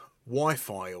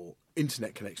Wi-Fi or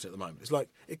internet connection at the moment. It's like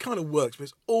it kind of works, but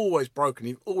it's always broken.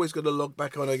 You've always got to log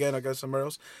back on again or go somewhere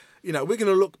else. We're going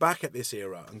to look back at this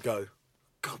era and go,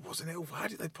 God, wasn't it? How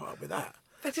did they put up with that?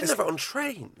 They didn't have it on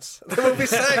trains. They will be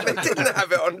saying they didn't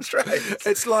have it on trains.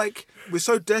 It's like we're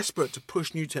so desperate to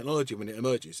push new technology when it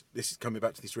emerges. This is coming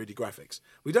back to these 3D graphics.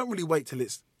 We don't really wait till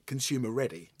it's consumer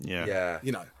ready. Yeah.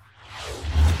 The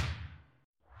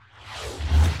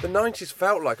 90s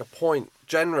felt like a point,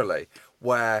 generally,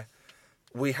 where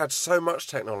we had so much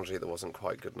technology that wasn't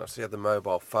quite good enough. So you had the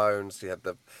mobile phones, you had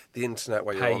the internet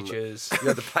where you had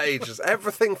the pages.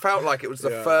 Everything felt like it was the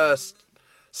first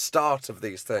start of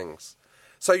these things.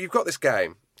 So you've got this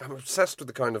game. I'm obsessed with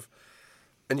the kind of...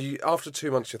 And after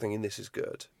 2 months, you're thinking, this is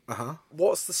good. Uh-huh.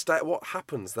 What's the state? What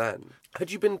happens then?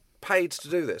 Had you been paid to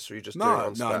do this, or are you just doing it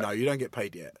on spec? No, you don't get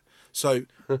paid yet. So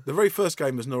the very first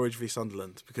game was Norwich v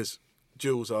Sunderland, because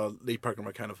Jules, our lead programmer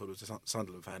at Cannon Fodder, was a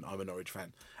Sunderland fan. I'm a Norwich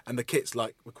fan. And the kits were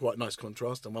quite nice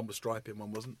contrast, and one was stripy and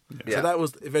one wasn't. Yeah. So that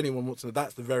was, if anyone wants to know,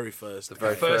 that's the very first. The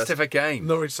very first ever game.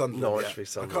 Norwich Sunderland. Norwich v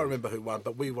Sunderland. I can't remember who won,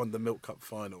 but we won the Milk Cup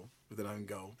final with an own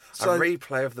goal. So, a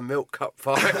replay of the Milk Cup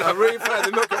final. A replay of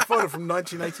the Milk Cup final from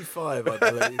 1985, I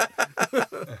believe.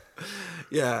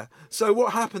 Yeah. So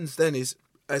what happens then is,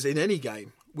 as in any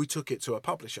game, we took it to a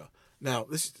publisher. Now,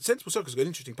 Sensible Soccer's got an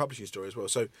interesting publishing story as well.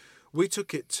 So we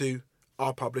took it to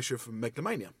our publisher from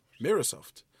Megalomania,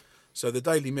 Mirrorsoft. So the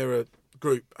Daily Mirror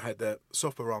group had their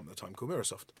software arm at the time called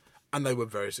Mirrorsoft, and they were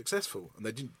very successful. And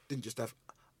they didn't just have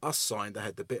us signed; they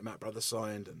had the Bitmap brothers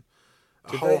signed and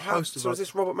a whole host of. So is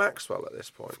this Robert Maxwell at this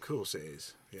point? Of course it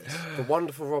is. Yes, the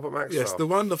wonderful Robert Maxwell. Yes, the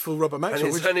wonderful Robert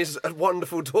Maxwell, and his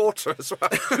wonderful daughter as well.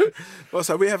 Well,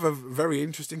 so we have a very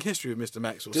interesting history with Mr.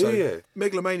 Maxwell. Do you?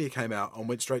 Megalomania came out and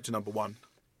went straight to number one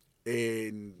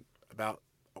in about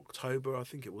October, I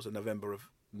think it was, in November of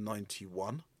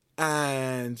 91.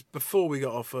 And before we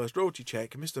got our first royalty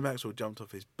check, Mr. Maxwell jumped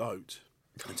off his boat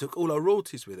and took all our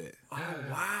royalties with it. Oh,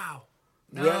 wow.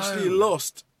 We actually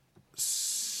lost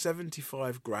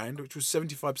 $75 grand, which was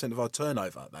 75% of our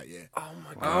turnover that year. Oh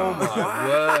my God! Oh my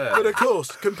word! But of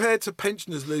course, compared to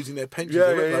pensioners losing their pensions,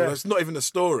 it's not even a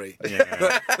story.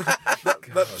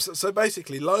 So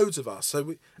basically, loads of us.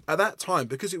 So at that time,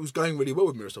 because it was going really well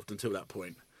with Microsoft until that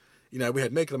point, we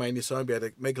had Megalomania signed, we had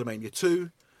a Megalomania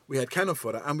 2, we had Cannon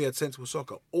Fodder, and we had Sensible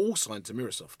Soccer, all signed to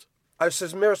Microsoft. Oh, so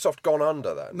has Microsoft gone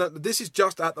under then? No, this is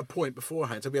just at the point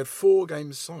beforehand. So we had 4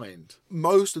 games signed.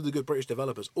 Most of the good British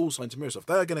developers all signed to Microsoft.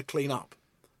 They are going to clean up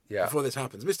before this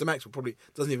happens. Mr. Maxwell probably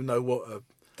doesn't even know what...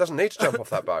 doesn't need to jump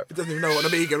off that boat. He doesn't even know what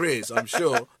an Amiga is, I'm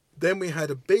sure. Then we had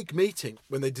a big meeting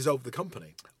when they dissolved the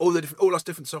company. All us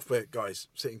different software guys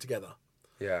sitting together.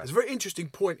 Yeah. It's a very interesting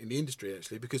point in the industry,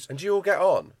 actually, because... And do you all get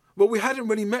on? Well, we hadn't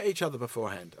really met each other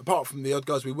beforehand, apart from the odd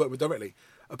guys we worked with directly.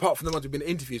 Apart from the ones we've been in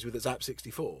interviews with at Zap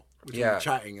 64, which we were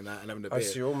chatting and that and having a beer.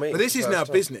 So you're all meeting but this is now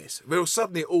time. business. We're all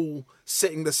suddenly all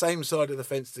sitting the same side of the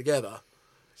fence together.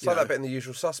 It's like that bit in The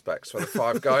Usual Suspects where the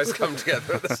 5 guys come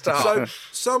together at the start. So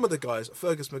some of the guys,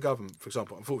 Fergus McGovern, for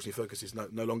example, unfortunately Fergus is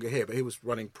no longer here, but he was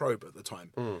running Probe at the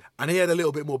time. And he had a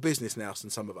little bit more business now than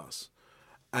some of us.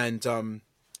 And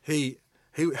he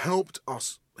helped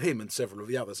us, him and several of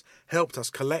the others, helped us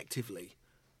collectively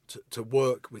to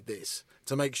work with this,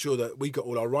 to make sure that we got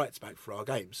all our rights back for our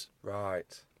games.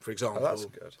 Right. For example. Oh, that's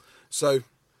good. So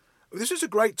this was a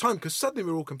great time because suddenly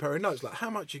we're all comparing notes, like how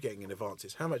much you're getting in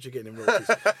advances, how much you're getting in royalties.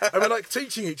 And we're like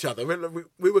teaching each other.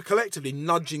 We were collectively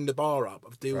nudging the bar up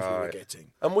of deals we were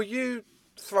getting. And were you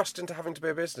thrust into having to be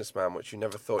a businessman, which you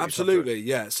never thought Absolutely,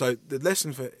 yeah. So the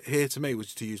lesson here to me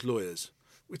was to use lawyers.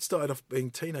 We'd started off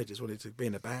being teenagers, wanted to be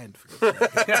in a band. For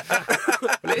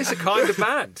Well, it is a kind of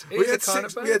band. We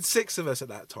had 6 of us at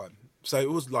that time. So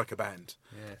it was like a band.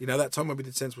 Yeah. That time when we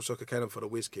did Sensible Soccer, Cannon for the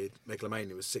WizKid,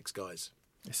 Megalomania, was 6 guys.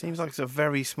 It seems like it's a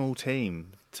very small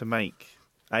team to make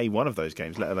one of those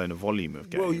games, let alone a volume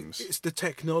of games. Well, it's the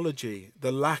technology,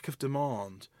 the lack of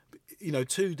demand.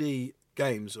 2D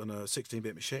games on a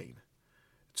 16-bit machine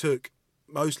took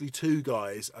mostly 2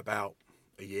 guys about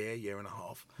a year and a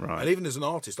half. Right. And even as an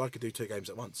artist, I could do 2 games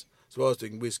at once. So I was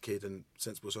doing WizKid and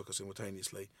Sensible Soccer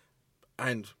simultaneously,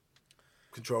 and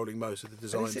controlling most of the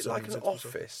design. Is it like an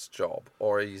office job,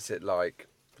 or is it like...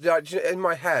 In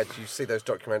my head, you see those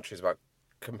documentaries about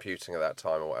computing at that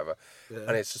time or whatever,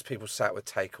 and it's just people sat with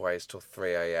takeaways till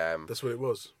 3 a.m. That's what it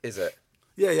was. Is it?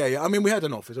 Yeah. I mean, we had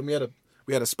an office and we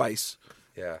had a space.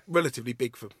 Yeah. Relatively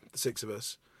big for the 6 of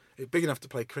us. Big enough to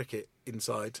play cricket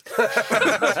inside.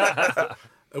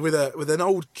 with an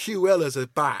old QL as a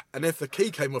bat, and if the key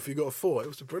came off, you got a 4. It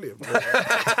was brilliant.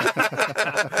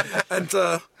 And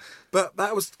but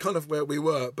that was kind of where we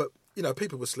were. But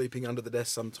people were sleeping under the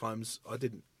desk sometimes. I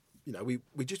didn't.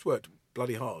 We just worked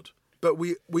bloody hard. But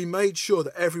we made sure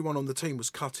that everyone on the team was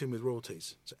cut in with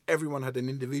royalties. So everyone had an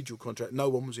individual contract. No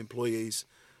one was employees.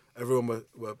 Everyone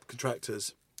were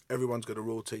contractors. Everyone's got a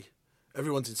royalty.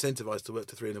 Everyone's incentivised to work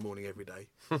to 3 a.m. every day.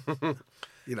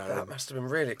 That must have been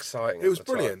really exciting. It was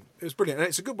brilliant. It was brilliant, and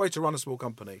it's a good way to run a small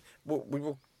company. Well, we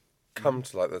will come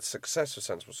to the success of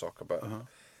Sensible Soccer, but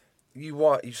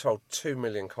you sold 2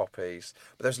 million copies,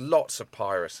 but there's lots of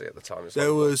piracy at the time.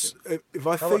 There was, if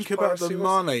I think about the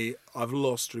money I've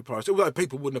lost through piracy, although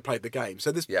people wouldn't have played the game,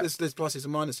 so there's pluses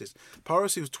and minuses.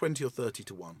 Piracy was 20 or 30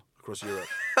 to 1 across Europe.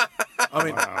 I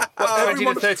mean,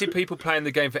 20 to 30 people playing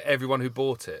the game for everyone who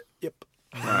bought it. Yep.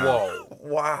 Whoa!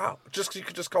 Wow! You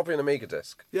could just copy an Amiga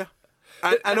disc. Yeah.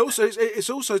 And also, it's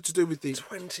also to do with the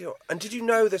 20. And did you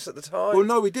know this at the time? Well,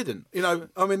 no, we didn't.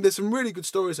 I mean, there's some really good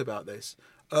stories about this.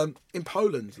 In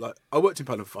Poland, I worked in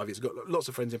Poland for 5 years. I've got lots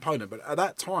of friends in Poland, but at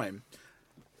that time,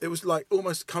 it was like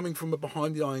almost coming from a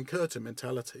behind the Iron Curtain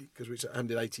mentality, because we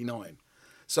happened in '89.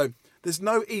 So there's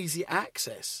no easy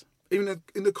access. Even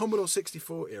in the Commodore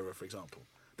 64 era, for example,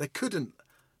 they couldn't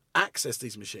access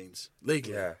these machines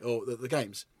legally, or the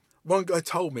games. One guy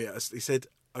told me, he said,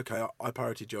 "Okay, I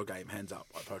pirated your game. Hands up,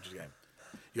 I pirated your game.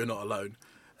 You're not alone."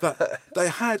 But they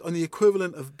had on the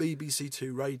equivalent of BBC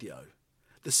Two radio,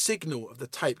 the signal of the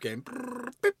tape going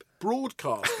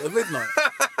broadcast at midnight.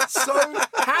 So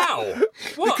how?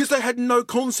 What? Because they had no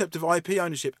concept of IP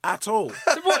ownership at all.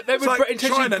 So what? They would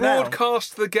intentionally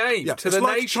broadcast the game to the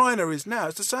like nation. China is now.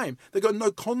 It's the same. They've got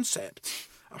no concept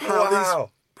of how these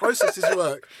processes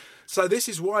work. So this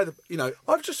is why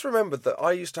I've just remembered that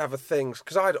I used to have a thing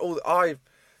because I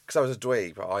was a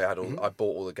dweeb. I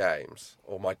bought all the games,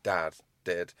 or my dad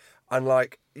did, and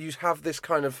you'd have this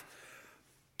kind of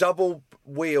double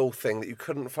wheel thing that you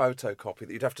couldn't photocopy,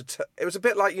 that you'd have to... it was a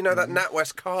bit like, that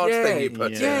NatWest card thing you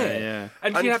put in. Yeah.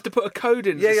 And you have to put a code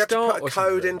in you had to put a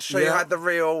code in to show you had the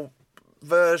real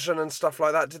version and stuff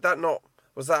like that.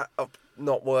 Was that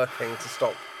not working to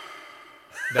stop?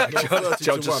 No, Not 30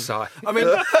 John to just 1. sigh. I mean,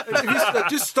 if you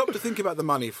just stop to think about the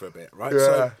money for a bit, right?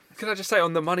 So, Can I just say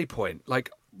on the money point,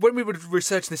 like when we were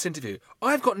researching this interview,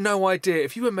 I've got no idea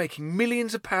if you were making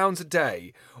millions of pounds a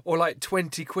day or like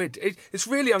 20 quid. It's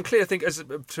really unclear, I think, as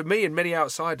to me and many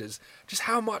outsiders, just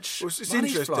how much it's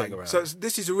money's interesting. flying around. So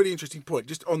this is a really interesting point.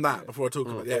 Just on that, before I talk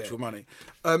about the actual money,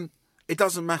 it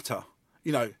doesn't matter.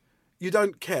 You know, you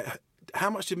don't care. How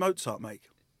much did Mozart make?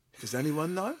 Does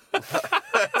anyone know?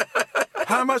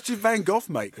 How much did Van Gogh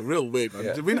make? A real weird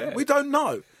one. We don't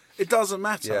know. It doesn't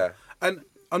matter. Yeah. And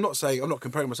I'm not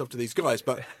comparing myself to these guys,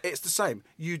 but it's the same.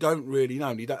 You don't really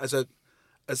know. You don't,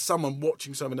 as someone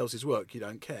watching someone else's work, you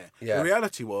don't care. Yeah. The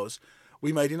reality was,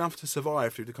 we made enough to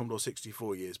survive through the Commodore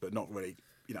 64 years, but not really,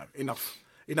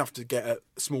 enough to get a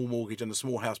small mortgage and a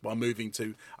small house by moving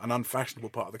to an unfashionable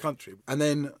part of the country. And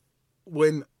then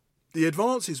when the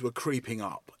advances were creeping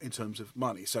up in terms of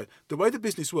money. So the way the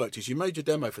business worked is you made your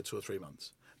demo for 2 or 3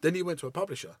 months. Then you went to a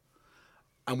publisher.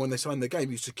 And when they signed the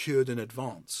game, you secured an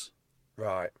advance.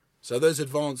 Right. So those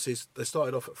advances, they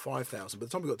started off at 5,000. By the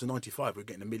time we got to 95, we were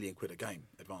getting £1 million a game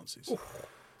advances. Oof.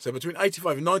 So between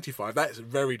 85 and 95, that's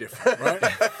very different,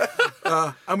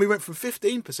 right? And we went from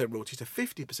 15% royalty to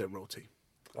 50% royalty.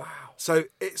 Wow. So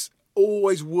it's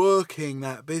always working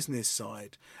that business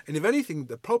side. And if anything,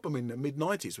 the problem in the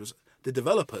mid-90s was the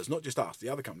developers, not just us, the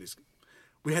other companies,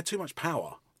 we had too much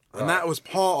power. And that was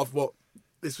part of what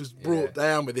this was brought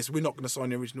down with this. We're not going to sign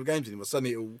the original games anymore.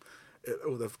 Suddenly all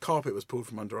the carpet was pulled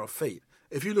from under our feet.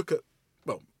 If you look at,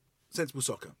 Sensible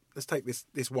Soccer, let's take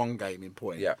this one game in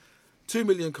point. Yeah. 2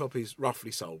 million copies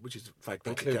roughly sold, which is a fag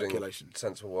pocket Including calculation.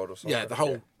 Sensible World or something. Yeah, the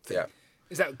whole thing. Yeah.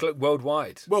 Is that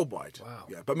worldwide? Worldwide. Wow.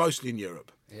 Yeah, but mostly in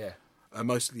Europe. Yeah.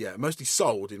 Mostly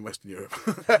sold in Western Europe.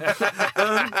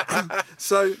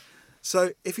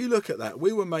 So if you look at that,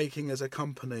 we were making as a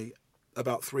company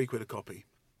about £3 a copy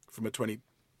from a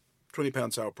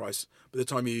 £20 sale price. By the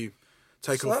time you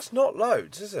take off, so that's not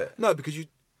loads, is it? No, because you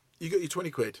got your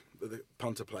 £20 that the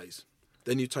punter plays.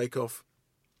 Then you take off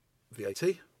VAT.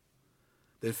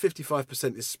 Then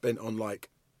 55% is spent on like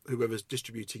whoever's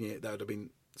distributing it. That would have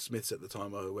been Smiths at the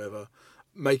time or whoever,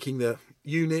 making the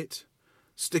unit,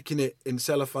 sticking it in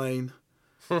cellophane,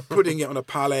 putting it on a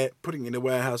pallet, putting it in a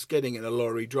warehouse, getting it in a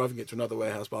lorry, driving it to another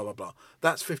warehouse, blah, blah, blah.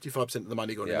 That's 55% of the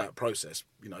money gone in that process,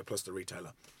 plus the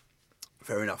retailer.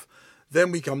 Fair enough.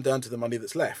 Then we come down to the money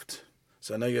that's left.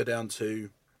 So now you're down to,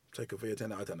 take off VAT,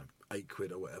 I don't know,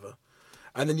 £8 or whatever.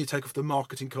 And then you take off the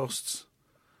marketing costs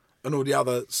and all the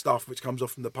other stuff which comes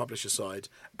off from the publisher side.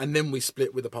 And then we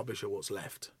split with the publisher what's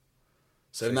left.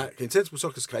 So in Sensible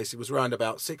Soccer's case, it was around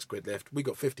about £6 left. We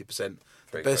got 50%.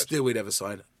 The best deal we'd ever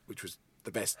signed, which was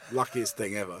the best, luckiest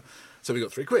thing ever. So we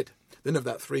got £3. Then of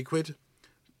that £3,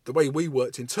 the way we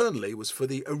worked internally was for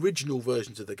the original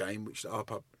versions of the game, which our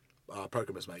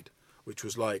programmers made, which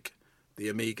was like the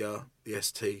Amiga, the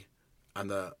ST, and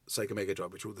the Sega Mega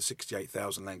Drive, which were all the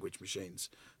 68,000 language machines.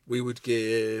 We would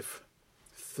give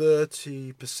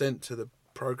 30% to the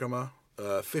programmer,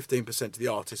 15% to the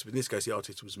artist. But in this case, the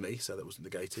artist was me, so that wasn't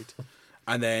negated.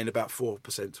 And then about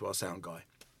 4% to our sound guy.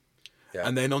 Yeah.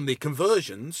 And then on the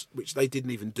conversions, which they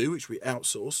didn't even do, which we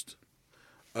outsourced,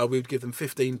 we would give them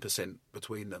 15%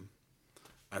 between them,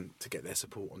 and to get their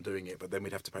support on doing it. But then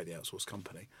we'd have to pay the outsourced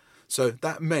company. So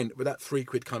that meant with that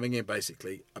 £3 coming in,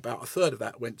 basically about a third of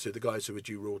that went to the guys who were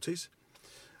due royalties,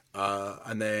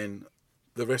 and then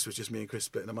the rest was just me and Chris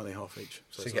splitting the money half each.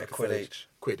 So you get like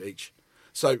 £1 each.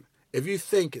 So if you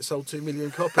think it sold 2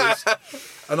 million copies,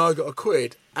 and I got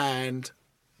 £1, and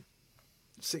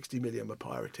 60 million were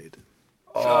pirated.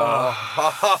 So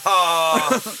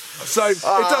it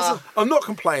doesn't. I'm not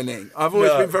complaining. I've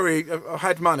always been I've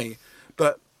had money,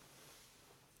 but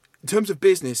in terms of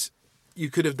business, you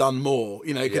could have done more.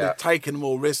 You could have taken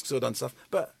more risks or done stuff.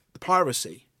 But the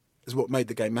piracy is what made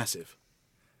the game massive.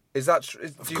 Is that true?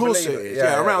 Of course it is.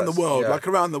 Yeah, around the world. Like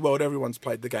around the world, everyone's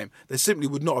played the game. They simply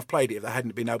would not have played it if they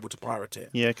hadn't been able to pirate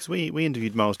it. Yeah, because we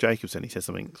interviewed Miles Jacobson. He said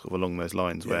something sort of along those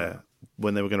lines where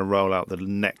when they were going to roll out the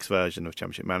next version of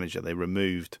Championship Manager, they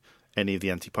removed any of the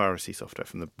anti-piracy software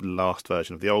from the last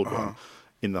version of the old one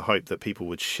in the hope that people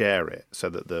would share it so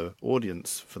that the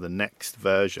audience for the next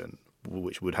version,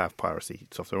 which would have piracy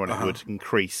software on it, would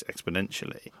increase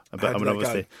exponentially. But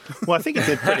obviously, well, I think it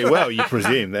did pretty well. You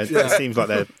presume it seems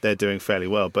like they're doing fairly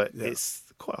well, but it's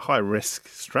quite a high risk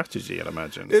strategy, I'd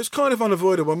imagine. It was kind of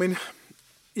unavoidable. I mean,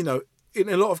 in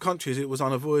a lot of countries, it was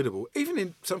unavoidable. Even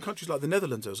in some countries like the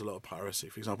Netherlands, there was a lot of piracy.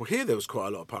 For example, here there was quite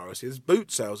a lot of piracy. There's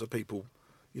boot sales of people,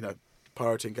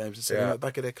 pirating games and selling at the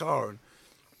back of their car. And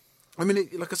I mean,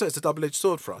 like I said, it's a double-edged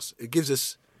sword for us. It gives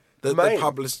us the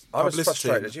publicity. I was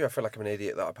frustrated as you. I feel like I'm an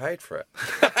idiot that I paid for it.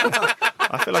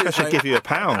 I feel like I should give you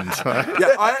 £1.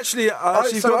 Yeah, I actually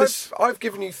got this. I've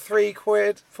given you £3,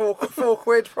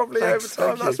 £4 probably over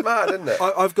time. That's mad, isn't it?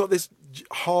 I've got this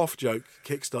half joke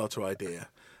Kickstarter idea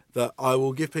that I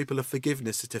will give people a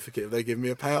forgiveness certificate if they give me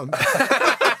 £1.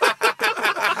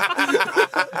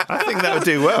 I think that would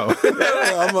do well.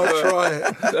 Yeah, I might try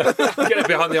it. Get it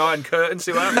behind the Iron Curtain,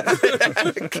 see what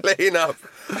happens. Clean up.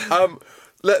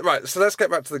 Right, so let's get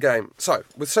back to the game. So,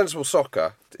 with Sensible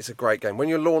Soccer, it's a great game. When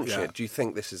you're launching it, do you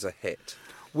think this is a hit?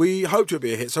 We hoped it would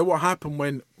be a hit. So what happened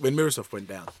when Mirasoft went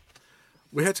down?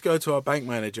 We had to go to our bank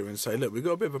manager and say, look, we've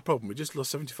got a bit of a problem. We just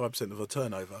lost 75% of our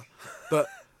turnover. But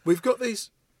we've got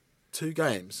these 2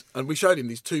 games. And we showed him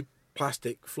these 2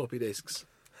 plastic floppy disks.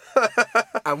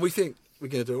 And we think we're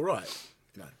going to do all right.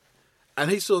 You know.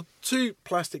 And he saw 2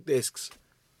 plastic disks.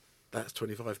 That's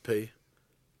 25p.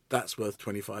 That's worth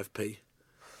 25p.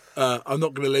 I'm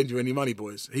not going to lend you any money,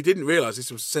 boys. He didn't realise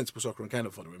this was Sensible Soccer and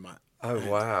Cannon Fodder in Matt. Oh,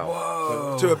 wow.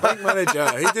 Whoa. To a bank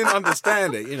manager, he didn't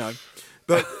understand it, you know.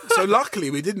 But so luckily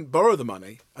we didn't borrow the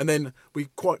money, and then we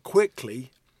quite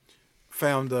quickly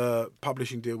found a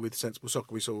publishing deal with Sensible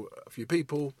Soccer. We saw a few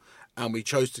people, and we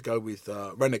chose to go with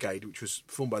Renegade, which was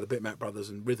formed by the Bitmap Brothers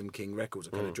and Rhythm King Records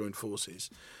that kind of joined forces,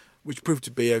 which proved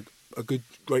to be a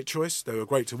great choice. They were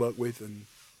great to work with and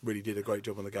really did a great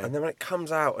job on the game. And then when it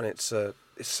comes out and it's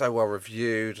so well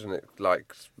reviewed and it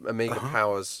like Amiga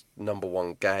Power's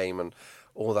 #1 game and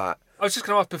all that. I was just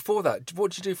going to ask before that,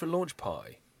 what did you do for launch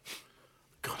party?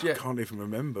 God, I can't even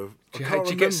remember. Did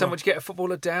you get a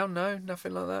footballer down? No,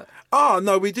 nothing like that. Oh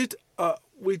no, we did.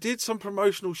 We did some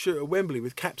promotional shoot at Wembley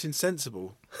with Captain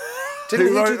Sensible.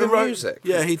 Didn't he do the music?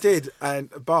 Yeah, he did.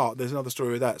 And Bart, there's another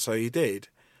story with that. So he did.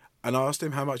 And I asked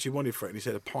him how much he wanted for it, and he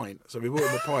said a pint. So we bought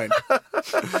him a pint.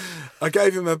 I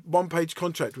gave him a 1-page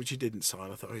contract, which he didn't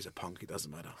sign. I thought, he's a punk, it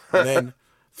doesn't matter. And then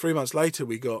 3 months later,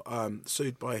 we got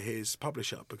sued by his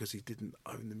publisher because he didn't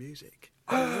own the music.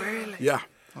 Oh, really? Yeah.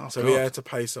 Oh, so God. we had to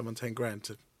pay someone 10 grand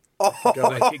to go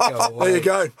make it go away. There you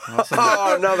go.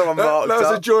 Oh, another one marked that was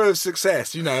up. a joy of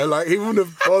success, you know. Like, he wouldn't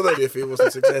have bothered if he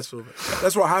wasn't successful. But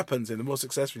that's what happens, and the more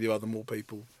successful you are, the more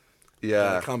people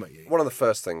come at you. One of the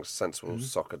first things Sensible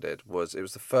Soccer did was it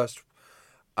was the first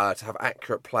to have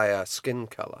accurate player skin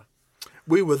colour.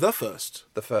 We were the first.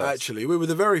 The first. Actually, we were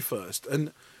the very first.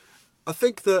 And I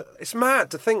think that... It's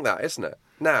mad to think that, isn't it?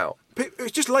 Now...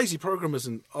 It's just lazy programmers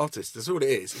and artists. That's all it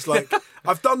is. It's like,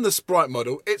 I've done the sprite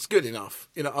model. It's good enough.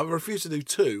 You know, I refuse to do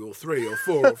 2 or 3 or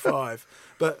 4 or 5.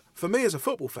 But for me as a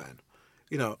football fan,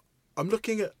 you know, I'm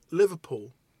looking at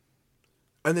Liverpool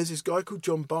and there's this guy called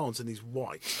John Barnes and he's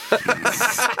white.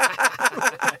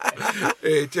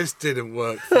 It just didn't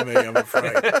work for me, I'm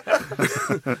afraid.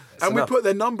 And we put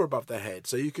their number above their head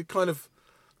so you could kind of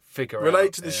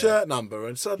relate to the shirt number,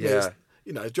 and suddenly it's,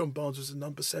 you know, John Barnes was a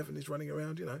number 7. He's running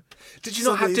around, you know. Did you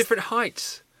not have different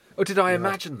heights? Or did I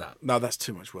imagine that? No, that's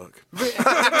too much work. Because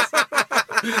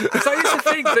I used to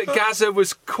think that Gaza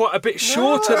was quite a bit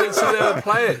shorter than some of the other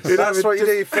players. That's what you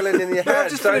do, you fill it in your head. I'm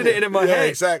just filling it in my head.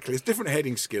 Exactly. It's different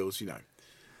heading skills, you know.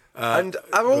 And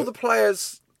are all the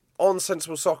players on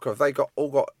Sensible Soccer, have they all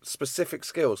got specific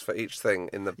skills for each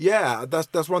thing in the... Yeah,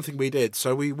 that's one thing we did.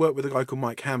 So we worked with a guy called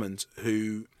Mike Hammond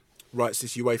who writes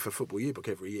this UEFA Football Yearbook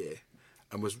every year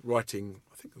and was writing,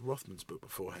 I think, the Rothmans book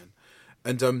beforehand.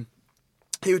 And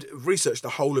he would research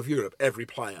the whole of Europe, every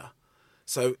player.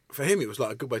 So for him, it was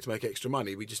like a good way to make extra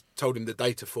money. We just told him the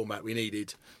data format we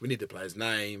needed. We need the player's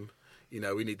name, you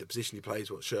know, we need the position he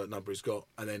plays, what shirt number he's got,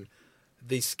 and then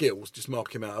these skills, just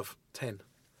mark him out of 10.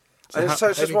 So it's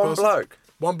just one bloke?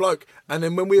 One bloke. And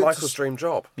then when we... Michael's dream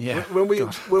job. Yeah. When we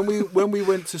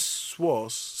went to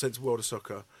SWOS, Sensible World of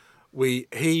Soccer,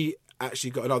 he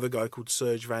actually got another guy called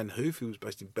Serge Van Hoof, who was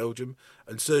based in Belgium,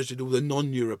 and Serge did all the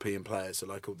non-European players, so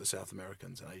like all the South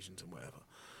Americans and Asians and whatever.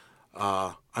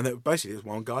 And it basically was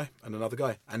one guy and another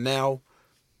guy. And now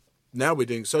we're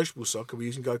doing sociable soccer, we're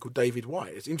using a guy called David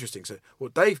White. It's interesting. So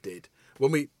what Dave did,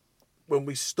 when we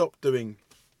stopped doing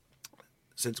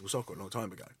Sensible Soccer a long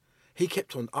time ago, he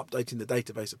kept on updating the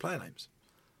database of player names.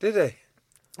 Did he?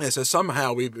 Yeah, so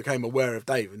somehow we became aware of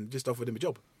Dave and just offered him a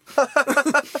job.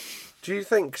 Do you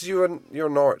think, because you're a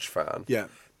Norwich fan,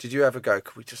 did you ever go,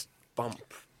 can we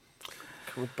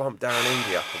bump down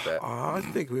Indy up a bit? I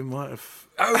think we might have.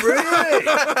 Oh, really?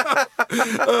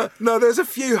 No, there's a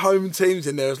few home teams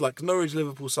in there. It's like Norwich,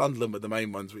 Liverpool, Sunderland were the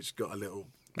main ones, which got a little...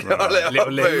 a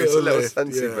little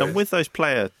sensitive. Yeah. And with those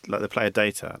the player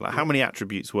data, like how many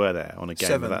attributes were there on a game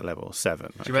 7. of that level? 7.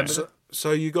 Do you remember?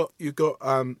 So you got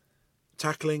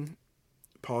tackling,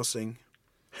 passing,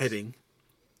 heading,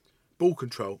 ball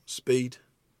control, speed,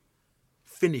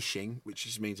 finishing, which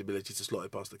just means ability to slot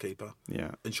it past the keeper,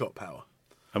 and shot power.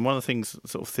 And one of the things,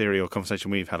 sort of theory or conversation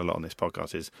we've had a lot on this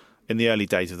podcast is, in the early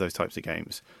days of those types of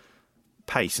games,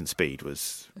 pace and speed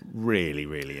was really,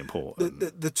 really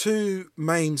important. The two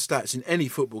main stats in any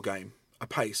football game are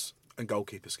pace and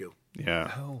goalkeeper skill.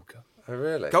 Yeah. Oh, God. Oh,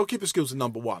 really? Goalkeeper skills are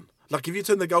number one. Like, if you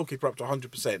turn the goalkeeper up to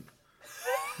 100%...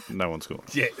 No one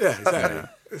scores. Yeah, exactly. Yeah.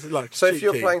 It's like So if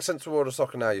you're playing Central World of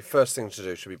Soccer now, your first thing to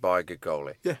do should be buy a good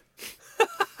goalie. Yeah.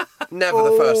 Never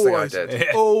the first thing I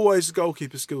did. Always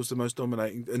goalkeeper skills the most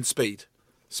dominating, and speed.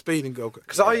 Speed and goalkeeper.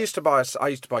 Because I used to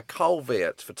buy Carl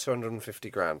Viet for 250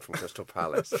 grand from Crystal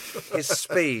Palace. His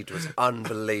speed was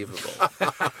unbelievable.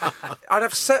 I'd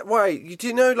have set do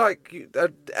you know, like,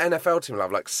 an NFL team will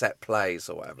have, like, set plays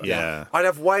or whatever? Yeah. I'd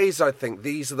have ways, I'd think,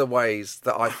 these are the ways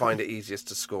that I find it easiest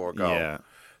to score a goal. Yeah.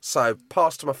 So,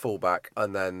 pass to my fullback,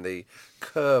 and then the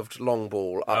curved long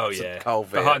ball up to Carl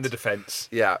Viet. Behind the defence.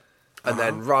 Yeah. And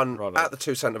then run at the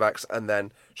two centre-backs, and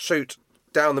then shoot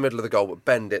down the middle of the goal, but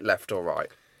bend it left or right.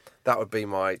 That would be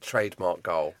my trademark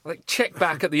goal. Like, check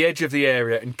back at the edge of the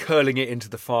area and curling it into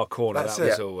the far corner. That's that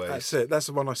was always... That's it. That's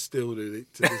the one I still do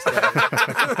to this day.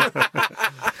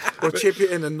 Or chip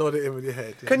it in and nod it in with your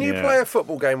head. Yeah. Can you play a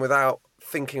football game without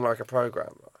thinking like a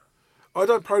programmer? I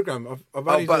don't program. I've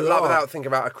only but without thinking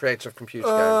about a creative computer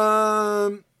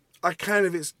game? I can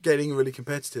if it's getting really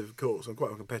competitive, of course. I'm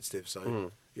quite competitive,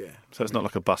 so yeah. So it's not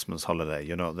like a busman's holiday.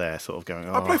 You're not there sort of going,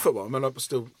 I play football. I mean, I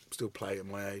still play at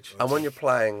my age. And when you're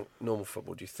playing normal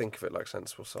football, do you think of it like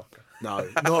sensible soccer? No,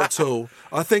 not at all.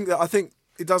 I think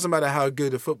it doesn't matter how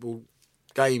good a football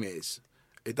game is.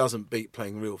 It doesn't beat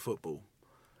playing real football.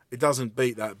 It doesn't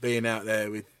beat that being out there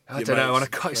with. I don't know.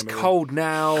 It's cold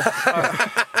now.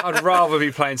 I'd rather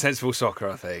be playing sensible soccer,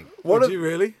 I think. Would you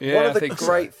really? Yeah, one of I the think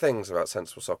great things about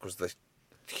sensible soccer was the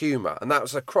humour, and that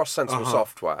was across sensible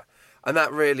software. And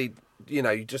that really,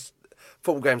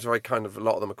 football games are very kind of, a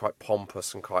lot of them are quite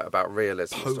pompous and quite about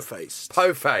realism.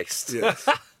 Po-faced. Yes.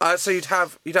 So you'd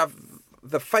have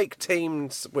the fake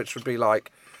teams, which would be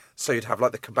like, so you'd have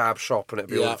like the kebab shop, and it'd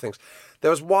be all the things. There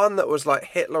was one that was like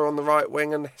Hitler on the right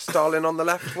wing and Stalin on the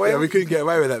left wing. Yeah, we couldn't get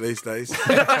away with that these days.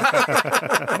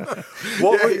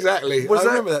 Exactly. I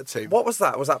remember that team. What was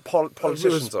that? Was that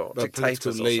politicians or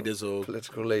dictators?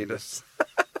 Political leaders.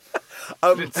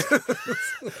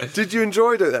 Did you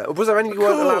enjoy doing that? Was there anything you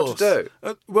weren't allowed to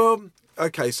do? Well,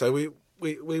 okay, so we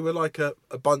were like a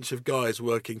bunch of guys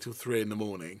working till 3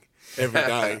 a.m. every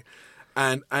day,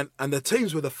 and the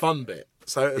teams were the fun bit.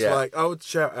 So it's like I would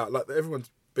shout out, like,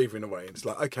 everyone's beavering away, and it's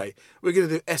like, okay, we're going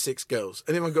to do Essex girls.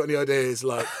 Anyone got any ideas?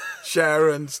 Like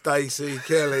Sharon, Stacey,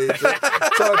 Kelly,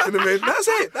 typing them in. That's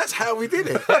it. That's how we did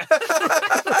it.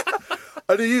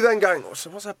 And are you then going, so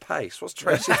what's her pace? What's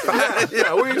Tracy's pace?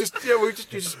 we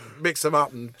just mix them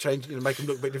up and change, make them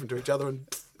look a bit different to each other. And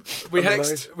we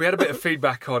had a bit of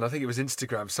feedback on, I think it was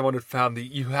Instagram. Someone had found that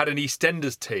you had an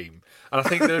EastEnders team, and I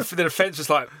think the defence was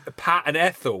like Pat and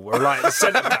Ethel were like the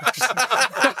centre backs.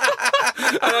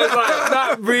 And I was like,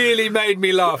 that really made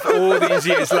me laugh all these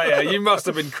years later. You must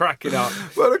have been cracking up.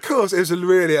 Well, of course, it was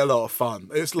really a lot of fun.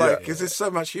 It's like, because there's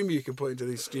so much humour you can put into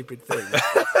these stupid things.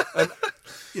 And,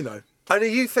 And do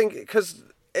you think, because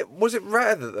was it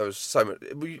rare that there was so much,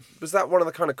 was that one of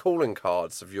the kind of calling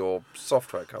cards of your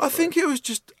software company? I think it was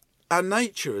just our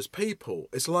nature as people.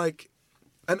 It's like,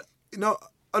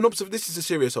 this is a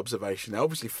serious observation. Now,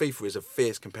 obviously, FIFA is a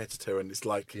fierce competitor, and it's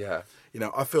like,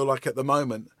 I feel like at the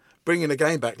moment, bringing a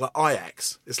game back like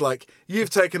Ajax, it's like, you've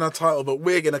taken our title, but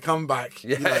we're going to come back.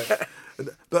 Yeah.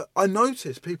 But I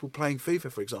notice people playing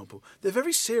FIFA, for example, they're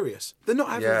very serious. They're not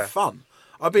having fun.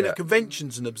 I've been at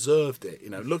conventions and observed it,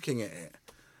 looking at it.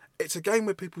 It's a game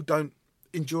where people don't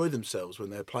enjoy themselves when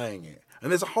they're playing it.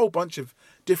 And there's a whole bunch of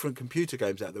different computer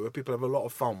games out there where people have a lot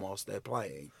of fun whilst they're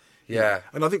playing. Yeah.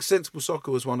 And I think Sensible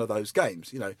Soccer was one of those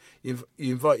games. You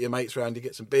invite your mates around, you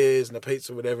get some beers and a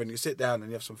pizza or whatever, and you sit down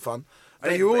and you have some fun.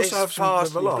 And you also have some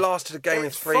fast. of a laugh. You blasted a game in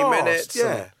 3 minutes.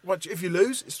 Yeah. If you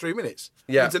lose, it's 3 minutes.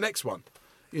 Yeah. It's the next one.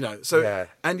 And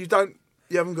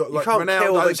you haven't got like you can't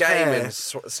kill the Ronaldo's game hair. in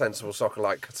Sensible Soccer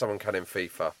like someone can in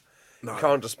FIFA. No. You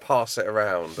can't just pass it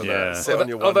around and sit on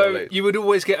your one Although you would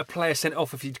always get a player sent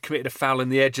off if you'd committed a foul on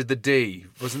the edge of the D,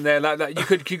 wasn't there? Like that, you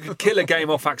could kill a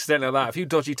game off accidentally like that. A few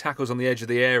dodgy tackles on the edge of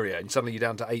the area, and suddenly you're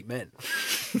down to 8 men.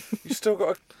 You still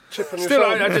got a chip on your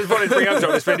shoulder. I just wanted to bring up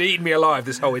something that's been eating me alive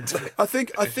this whole interview. I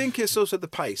think it's also the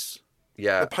pace.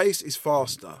 Yeah, the pace is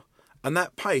faster, and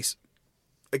that pace,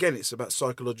 again, it's about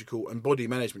psychological and body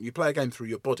management. You play a game through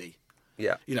your body.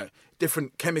 Yeah,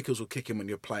 different chemicals will kick in when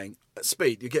you're playing at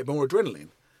speed. You get more adrenaline.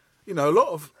 A lot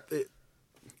of it.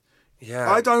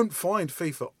 Yeah, I don't find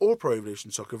FIFA or Pro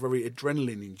Evolution Soccer very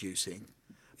adrenaline inducing.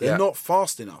 They're not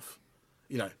fast enough.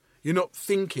 You're not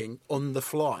thinking on the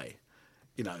fly.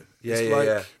 You know.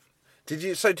 Yeah. Did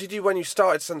you when you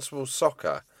started Sensible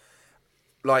Soccer?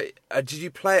 Like, did you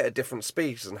play it at different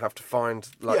speeds and have to find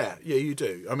like? Yeah, you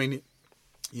do. I mean,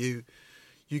 you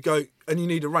go and you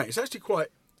need a range. It's actually quite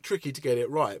tricky to get it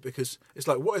right because it's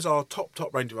like, what is our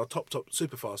top range of our top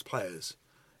super fast players?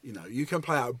 You know, you can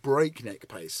play out at breakneck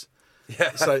pace.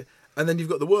 Yeah. So, and then you've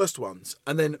got the worst ones,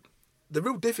 and then the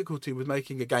real difficulty with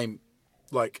making a game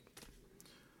like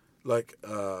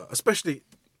especially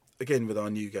again with our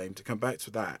new game, to come back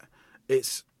to that,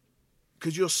 it's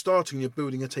because you're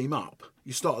building a team up.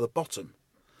 You start at the bottom.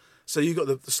 So you've got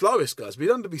the slowest guys, but you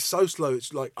don't have to be so slow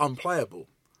it's like unplayable.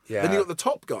 Yeah. Then you've got the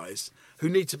top guys who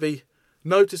need to be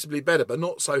noticeably better, but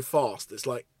not so fast. It's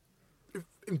like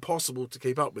impossible to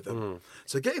keep up with them.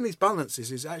 So getting these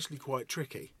balances is actually quite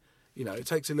tricky. You know, it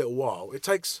takes a little while. It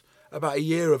takes about a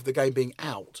year of the game being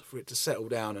out for it to settle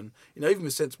down. And, you know, even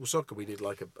with Sensible Soccer, we did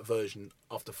like a version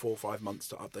after 4 or 5 months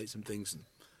to update some things. And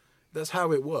that's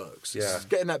how it works. Yeah. It's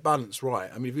getting that balance right.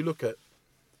 I mean, if you look at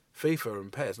FIFA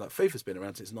and PES, like FIFA's been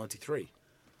around since '93.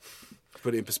 To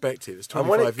put it in perspective, it's 25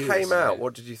 years. And when it came out,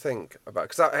 what did you think about?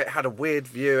 Because it had a weird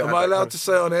view. Am I allowed to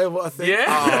say on air what I think? Yeah.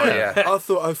 Oh, yeah. I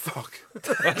thought, oh fuck.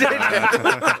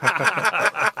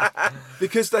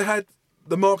 Because they had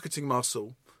the marketing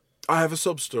muscle. I have a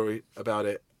sob story about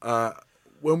it.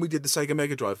 When we did the Sega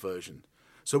Mega Drive version.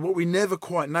 So what we never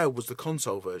quite nailed was the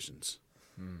console versions.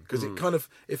 Because it kind of,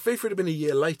 if FIFA had been a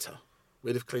year later,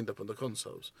 we'd have cleaned up on the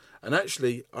consoles. And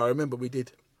actually, I remember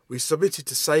we submitted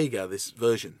to Sega this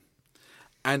version.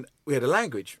 And we had a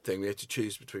language thing. We had to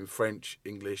choose between French,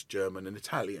 English, German and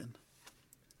Italian.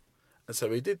 And so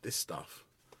we did this stuff.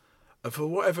 And for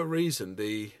whatever reason,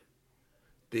 the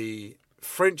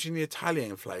French and the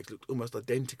Italian flags looked almost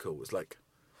identical. It was like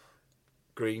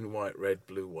green, white, red,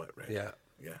 blue, white, red. Yeah.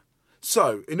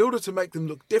 So, in order to make them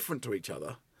look different to each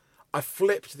other, I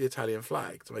flipped the Italian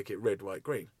flag to make it red, white,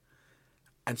 green.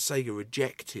 And Sega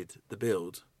rejected the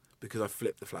build because I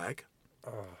flipped the flag.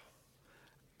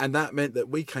 And that meant that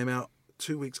we came out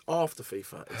 2 weeks after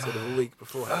FIFA instead of a week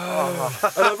beforehand.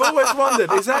 And I've always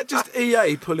wondered, is that just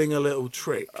EA pulling a little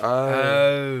trick?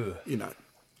 Oh. You know.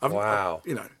 Wow.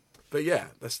 You know. But yeah,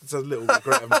 that's a little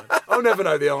regret of mine. I'll never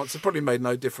know the answer. Probably made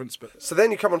no difference. But So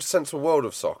then you come on to Sensible World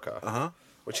of Soccer,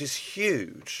 which is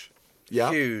huge. Yeah.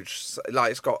 Huge.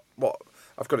 Like, it's got,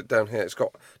 I've got it down here. It's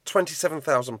got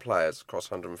 27,000 players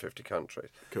across 150 countries.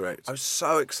 Correct. I was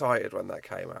so excited when that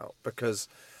came out because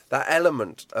that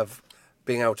element of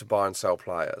being able to buy and sell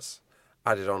players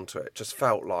added onto it just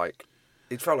felt like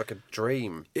a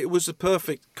dream. It was a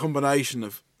perfect combination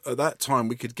of, at that time,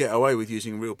 we could get away with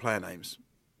using real player names.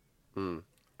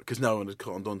 Because no one had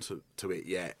cottoned on to it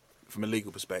yet, from a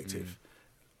legal perspective.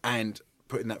 And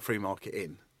putting that free market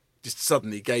in just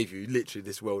suddenly gave you literally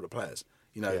this world of players.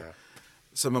 You know,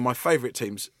 some of my favourite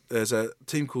teams, there's a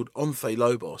team called Once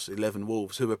Lobos, 11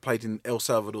 Wolves, who were played in El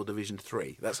Salvador Division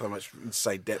 3. That's how much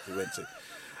insane depth we went to.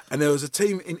 And there was a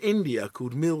team in India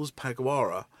called Mills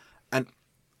Pagwara, and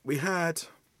we had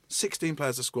 16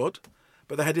 players a squad,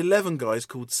 but they had 11 guys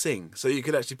called Singh. So you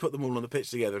could actually put them all on the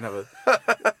pitch together and have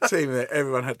a team that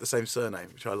everyone had the same surname,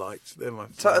 which I liked.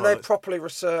 And they properly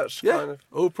researched? Yeah, kind of?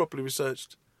 all properly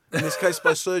researched. In this case,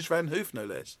 by Serge Van Hoof, no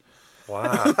less.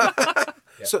 Wow.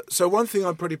 So one thing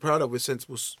I'm pretty proud of with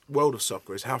Sensible World of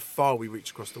Soccer is how far we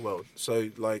reach across the world.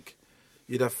 So, like,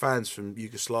 you'd have fans from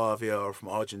Yugoslavia or from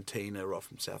Argentina or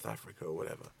from South Africa or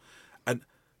whatever. And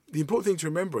the important thing to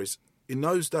remember is, in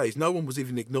those days, no one was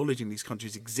even acknowledging these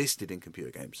countries existed in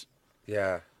computer games.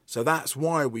 Yeah. So that's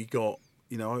why we got,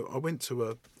 you know, I went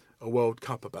to a World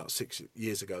Cup about 6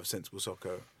 years ago of Sensible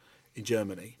Soccer in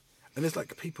Germany. And there's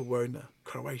like people wearing the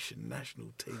Croatian national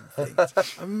team thing.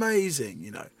 It's amazing,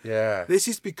 you know. Yeah. This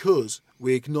is because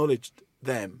we acknowledged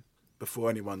them before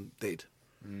anyone did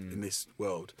in this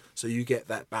world. So you get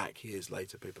that back years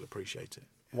later. People appreciate it.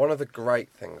 One of the great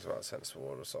things about Sensible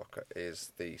World of Soccer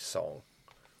is the song,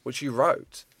 which you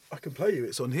wrote. I can play you.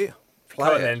 It's on here.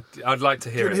 Play it. Then. I'd like to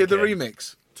hear Do you it. want to hear again. the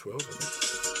remix? 12 of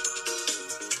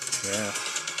them. Yeah.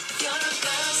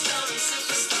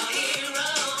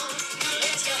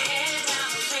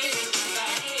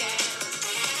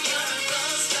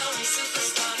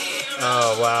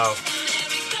 Oh, wow.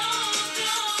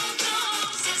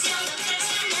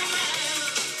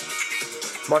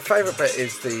 My favourite bit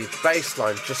is the bass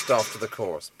line just after the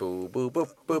chorus. Boo, boo, boo,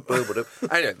 boo, boo, boo, boo.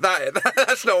 Anyway,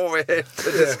 that's not what we're here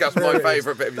to discuss. My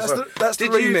favourite bit of your song. That's the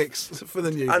remix for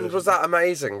the new And version. was that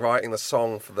amazing, writing the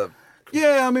song for the...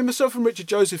 Yeah, I mean, myself and Richard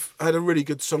Joseph had a really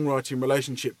good songwriting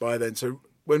relationship by then. So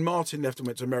when Martin left and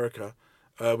went to America,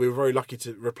 We were very lucky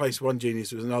to replace one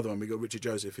genius with another one. We got Richard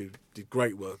Joseph, who did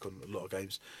great work on a lot of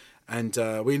games. And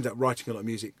we ended up writing a lot of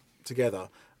music together.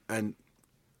 And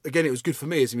again, it was good for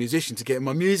me as a musician to get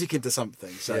my music into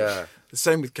something. So the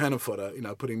same with Cannon Fodder,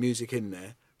 putting music in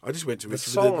there. I just went to Richard.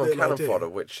 The song on Cannon Fodder,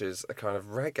 which is a kind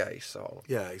of reggae song.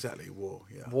 Yeah, exactly. War.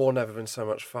 Yeah. War never been so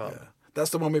much fun. Yeah.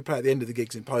 That's the one we play at the end of the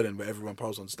gigs in Poland, where everyone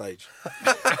poles on stage.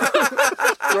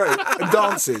 Great, and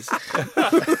dances.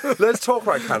 Let's talk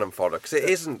about Cannon Fodder, because it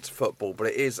isn't football, but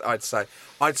it is. I'd say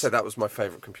that was my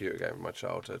favourite computer game of my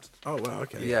childhood. Oh wow,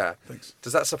 okay. Yeah. Thanks.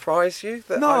 Does that surprise you?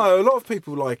 No, a lot of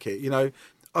people like it.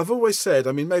 I've always said.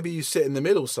 I mean, maybe you sit in the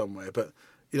middle somewhere, but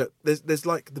there's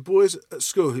like the boys at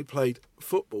school who played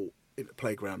football in the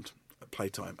playground at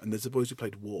playtime, and there's the boys who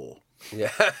played war.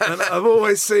 Yeah. And I've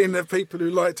always seen that people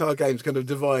who liked our games kind of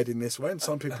divide in this way, and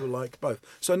some people like both.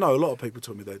 So no, a lot of people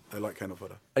told me they like Cannon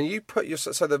Fodder. And you put your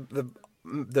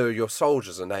your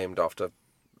soldiers are named after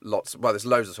lots. Well, there's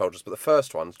loads of soldiers, but the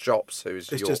first one's Jops, who's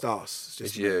just us.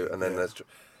 It's just you, and then there's.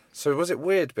 So was it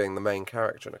weird being the main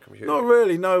character in a computer? Not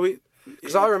really. No,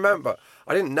 because I remember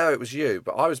I didn't know it was you,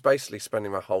 but I was basically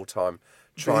spending my whole time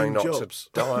trying not to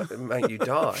die, make you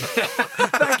die.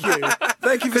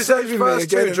 Thank you for saving me first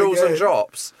again two Jules and and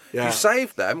Drops. Yeah. You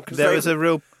saved them. There was a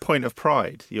real point of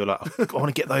pride. You're like, I want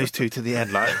to get those two to the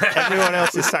end. Like everyone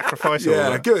else is sacrificing.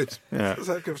 Yeah, good. Yeah.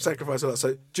 Sacrifice all that.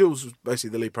 So Jules was basically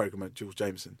the lead programmer, Jules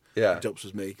Jameson. Yeah. Jobs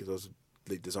was me because I was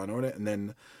the lead designer on it, and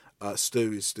then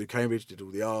Stu Cambridge did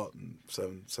all the art and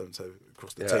so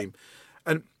across the team.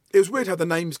 And it was weird how the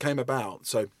names came about.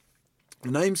 So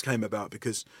the names came about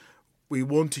because we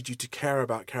wanted you to care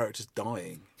about characters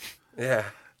dying. Yeah.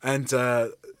 And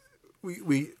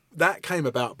we that came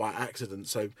about by accident.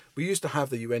 So we used to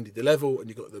have you ended the level and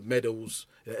you got the medals.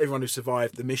 Everyone who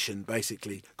survived the mission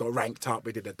basically got ranked up.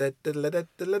 We did a yeah,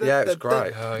 it was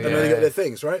great. And then they got their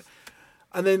things, right?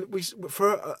 And then we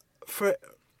for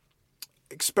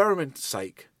experiment's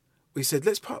sake, we said,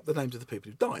 let's put up the names of the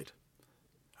people who died.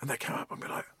 And they came up and we're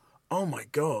like, oh my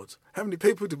God, how many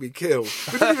people did we kill?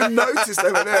 We didn't even notice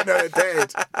they were there, no, they're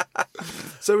dead.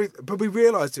 But we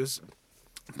realised it was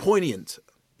poignant.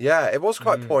 Yeah, it was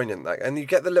quite poignant, and you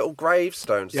get the little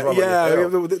gravestones as well. Yeah,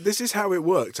 this is how it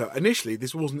worked. Initially,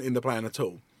 this wasn't in the plan at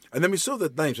all. And then we saw the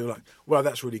names, and we were like, well,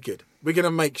 that's really good. We're going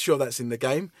to make sure that's in the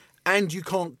game, and you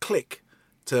can't click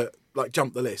to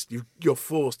jump the list. You're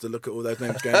forced to look at all those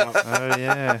names going up. Oh,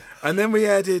 yeah. And then we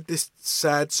added this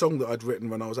sad song that I'd written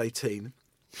when I was 18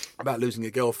 about losing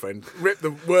a girlfriend, ripped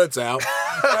the words out,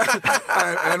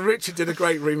 and Richard did a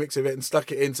great remix of it and stuck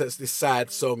it in, so it's this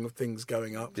sad song of things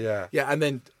going up. Yeah. Yeah, and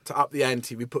then to up the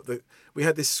ante, we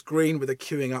had this screen with a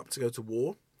queuing up to go to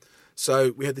war.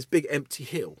 So we had this big empty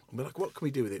hill, and we're like, what can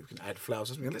we do with it? We can add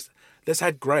flowers. Let's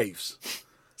add graves.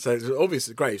 So it's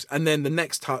obviously graves. And then the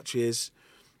next touch is,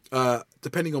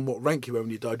 depending on what rank you were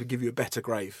when you died, we'll give you a better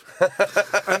grave.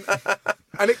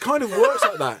 and it kind of works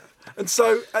like that. And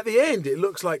so at the end, it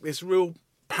looks like this real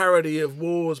parody of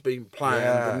wars being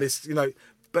planned, and this,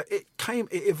 but it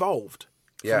evolved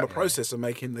from a process of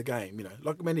making the game,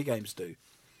 like many games do.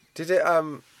 Did it?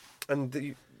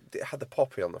 It had the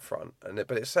poppy on the front,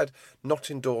 but it said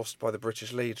not endorsed by the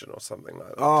British Legion or something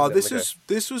like that.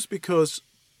 This was because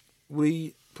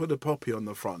we put a poppy on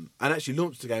the front and actually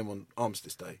launched the game on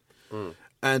Armistice Day,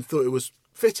 and thought it was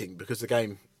fitting because the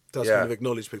game does kind of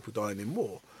acknowledge people dying in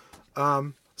war.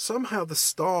 Somehow the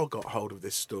Star got hold of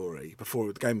this story before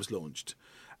the game was launched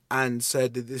and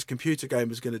said that this computer game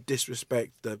was going to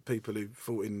disrespect the people who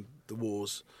fought in the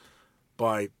wars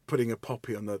by putting a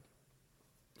poppy on the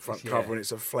front cover, and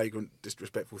it's a flagrant,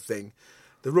 disrespectful thing.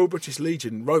 The Royal British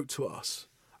Legion wrote to us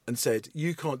and said,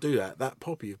 you can't do that. That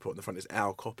poppy you put on the front is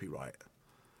our copyright.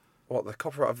 What, the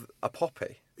copyright of a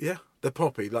poppy? Yeah, the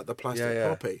poppy, like the plastic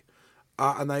poppy.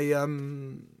 And they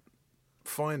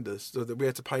fined us, so that we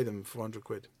had to pay them 400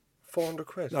 quid. 400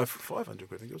 quid? No, 500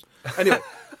 quid, I think it was. Anyway,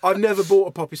 I've never bought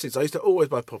a poppy since. I used to always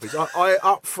buy poppies. I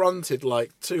up-fronted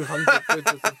 200 quid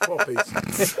worth of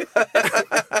poppies.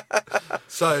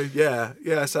 So,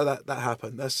 so that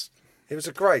happened. It was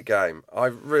a great game. I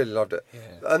really loved it.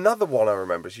 Yeah. Another one I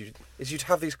remember is you'd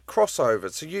have these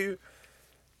crossovers. So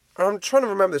I'm trying to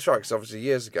remember this right, because obviously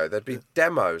years ago, there'd be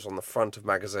demos on the front of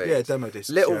magazines. Yeah, demo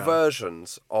discs. Little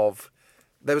versions of...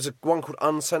 There was one called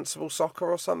Unsensible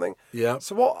Soccer or something. Yeah.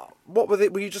 So what were they?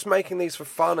 Were you just making these for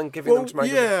fun and giving them to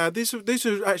make? Yeah, these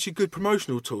are actually good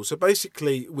promotional tools. So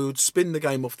basically, we would spin the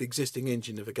game off the existing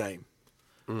engine of a game.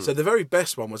 So the very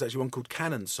best one was actually one called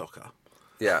Cannon Soccer.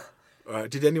 Yeah.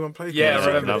 Did anyone play? Yeah, I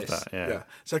remember that. Yeah.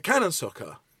 So Cannon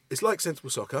Soccer, it's like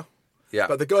Sensible Soccer. Yeah.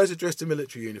 But the guys are dressed in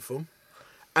military uniform,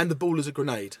 and the ball is a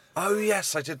grenade. Oh,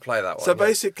 yes, I did play that one. So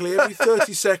basically, every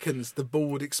 30 seconds, the ball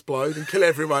would explode and kill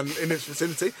everyone in its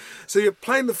vicinity. So you're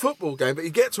playing the football game, but you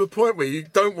get to a point where you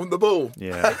don't want the ball.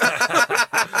 Yeah.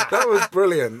 That was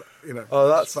brilliant. You know, Oh,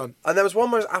 that's fun. And there was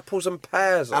one where it was apples and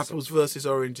pears. Or Apples versus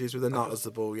oranges with a nut as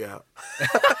the ball, yeah.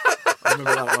 I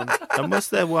remember that one. And was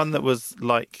there one that was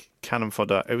like cannon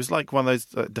fodder? It was like one of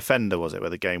those Defender, was it? Where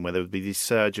the game where there would be this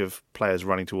surge of players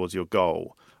running towards your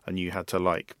goal, and you had to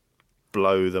like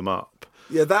blow them up.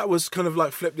 Yeah, that was kind of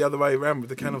like flipped the other way around with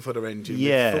the cannon fodder engine.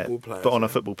 Yeah, with football players, but on a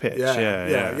football pitch.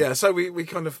 Yeah. So we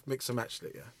kind of mix and matched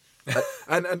it. Yeah.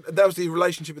 and that was the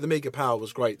relationship with Amiga Power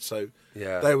was great. So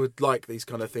they would like these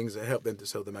kind of things that helped them to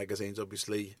sell the magazines.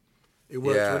 Obviously, it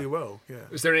worked really well. Yeah.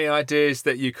 Was there any ideas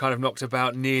that you kind of knocked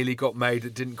about, nearly got made,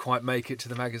 that didn't quite make it to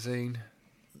the magazine?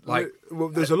 Well,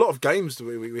 there's a lot of games that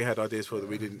we had ideas for that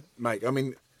we didn't make. I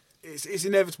mean, it's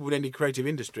inevitable in any creative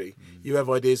industry. You have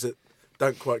ideas that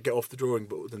don't quite get off the drawing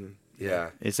board. And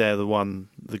Is there the one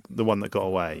that got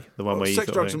away? The one where you Sex,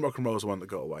 thought, Drugs and Rock and Roll is the one that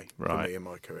got away for Right. me in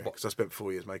my career because I spent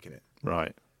 4 years making it.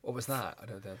 Right. What was that? I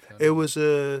don't know. It was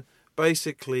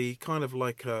basically kind of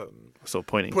like a sort of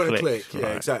point and click. click. Yeah,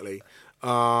 Right. exactly.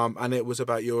 And it was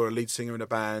about you're a lead singer in a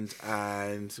band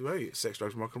and Sex,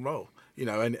 Drugs and Rock and Roll. You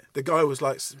know, and the guy was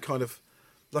like some kind of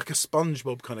like a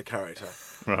SpongeBob kind of character.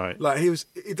 Right. Like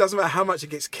it doesn't matter how much it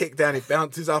gets kicked down, it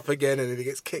bounces up again and then it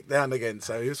gets kicked down again.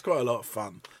 So it was quite a lot of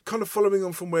fun. Kind of following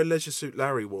on from where Leisure Suit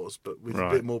Larry was, but with a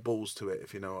bit more balls to it,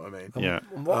 if you know what I mean. Yeah.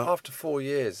 And what after 4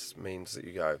 years means that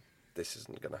you go, this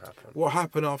isn't going to happen? What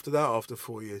happened after that, after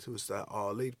 4 years, was that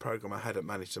our lead programmer hadn't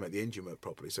managed to make the engine work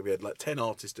properly. So we had like 10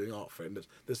 artists doing art for him.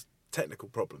 There's technical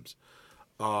problems.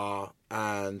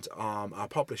 And our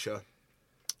publisher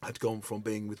had gone from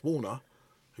being with Warner,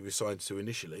 who we signed to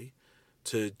initially,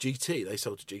 to GT. They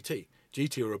sold to GT.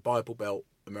 GT are a Bible Belt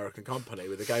American company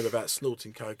with a game about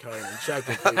snorting cocaine and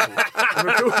shagging people in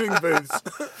recording booths.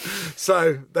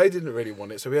 So they didn't really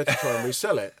want it, so we had to try and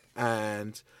resell it.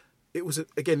 And it was,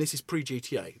 again, this is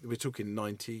pre-GTA. We're talking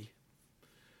 90,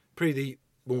 pre the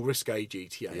more risque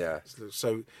GTA. Yeah.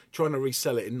 So trying to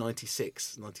resell it in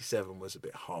 96, 97 was a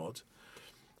bit hard.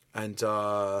 And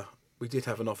we did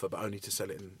have an offer, but only to sell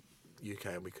it in UK,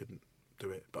 and we couldn't do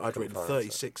it. But I'd written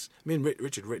 36. Me and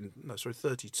Richard written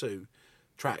 32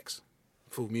 tracks,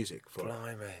 full music for it.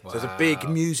 So it's a big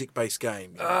music-based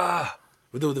game,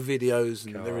 with all the videos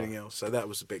and everything else. So that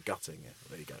was a bit gutting. Yeah,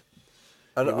 there you go.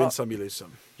 And you win some, you lose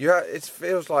some. Yeah, it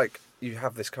feels like you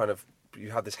had this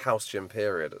house gym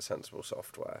period at Sensible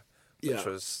Software, which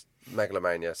was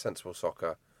Megalomania, Sensible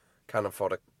Soccer, Cannon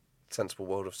Fodder, Sensible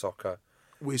World of Soccer.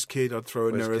 WizKid I'd throw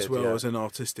in there as well as an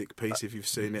artistic piece if you've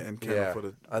seen it, and Cannon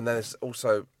Fodder. And then there's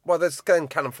also, there's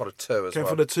Cannon Fodder 2 as well. Cannon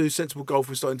Fodder 2, Sensible Golf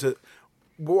was starting to...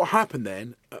 What happened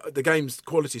then, the game's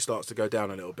quality starts to go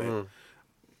down a little bit.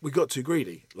 We got too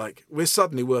greedy. Like, we're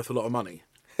suddenly worth a lot of money.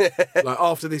 Like,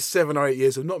 after this 7 or 8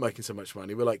 years of not making so much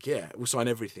money, we're like, yeah, we'll sign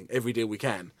everything, every deal we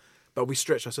can. But we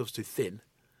stretch ourselves too thin,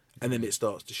 and then it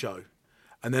starts to show.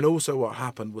 And then also what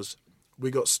happened was we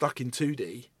got stuck in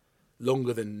 2D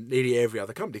longer than nearly every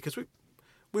other company, because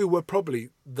we were probably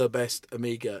the best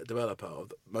Amiga developer, or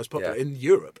the most popular in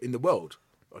Europe, in the world,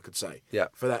 I could say,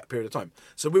 for that period of time.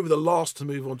 So we were the last to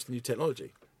move on to the new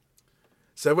technology.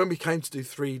 So when we came to do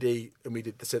 3D, and we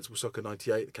did the Sensible Soccer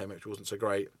 98, that came out, which wasn't so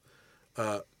great,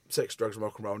 Sex, Drugs and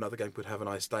Rock and Roll, another game called Have a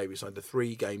Nice Day, we signed a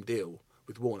 3-game deal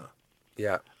with Warner.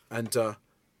 Yeah. And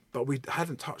but we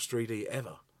hadn't touched 3D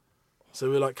ever. So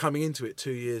we were like coming into it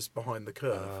 2 years behind the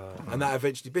curve. And that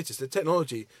eventually bit us. The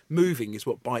technology moving is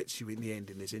what bites you in the end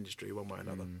in this industry, one way or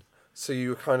another. So you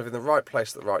were kind of in the right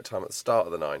place at the right time at the start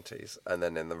of the 90s, and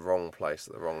then in the wrong place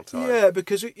at the wrong time. Yeah,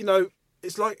 because, you know,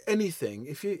 it's like anything.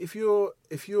 If you're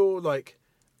like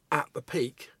at the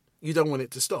peak, you don't want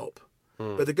it to stop.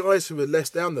 But the guys who are less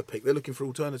down the peak, they're looking for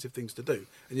alternative things to do.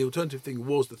 And the alternative thing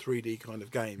was the 3D kind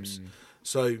of games.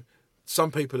 So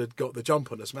some people had got the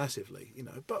jump on us massively, you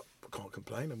know, but I can't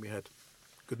complain. And we had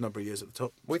a good number of years at the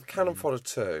top. With Cannon Fodder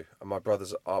 2, and my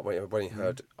brother's, when he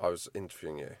heard I was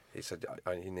interviewing you, he said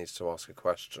he needs to ask a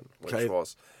question, which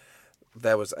was,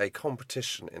 there was a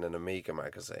competition in an Amiga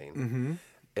magazine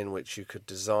in which you could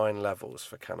design levels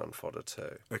for Cannon Fodder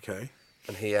 2. Okay.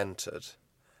 And he entered,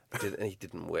 and he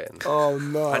didn't win. Oh,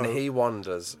 no. And he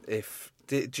wonders if...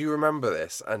 do you remember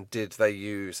this? And did they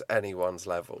use anyone's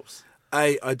levels?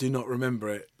 I do not remember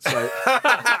it, so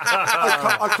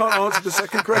I can't answer the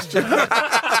second question.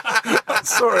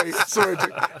 sorry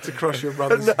to crush your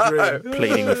brother's dream.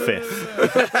 Pleading the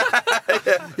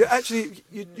fifth. Yeah, actually,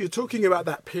 you're talking about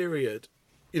that period,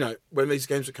 you know, when these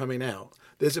games are coming out.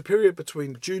 There's a period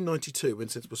between June 92, when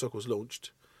Sensible Soccer was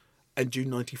launched, and June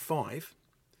 95,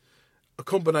 a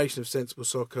combination of Sensible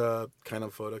Soccer, Cannon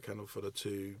Fodder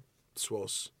 2,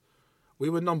 SWOS. We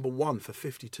were number 1 for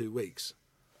 52 weeks.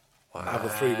 Wow. Over a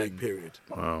 3-week period.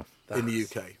 Wow. In the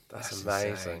UK. That's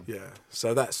amazing. Yeah.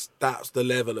 So that's the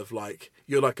level of like,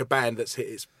 you're like a band that's hit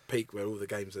its peak where all the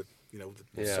games are, all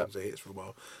the songs are hits for a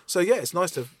while. So yeah, it's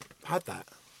nice to have had that,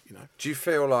 Do you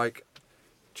feel like,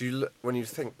 when you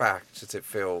think back, do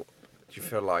you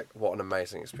feel like what an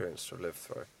amazing experience to live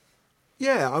through?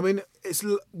 Yeah, I mean,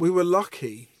 we were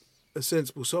lucky as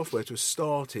Sensible Software to have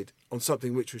started on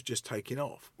something which was just taking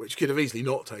off, which could have easily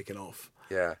not taken off.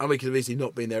 Yeah. And we could have easily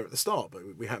not been there at the start, but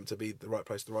we happened to be at the right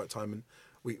place at the right time, and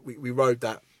we rode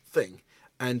that thing.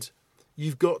 And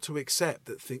you've got to accept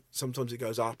that sometimes it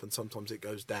goes up and sometimes it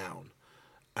goes down.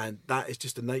 And that is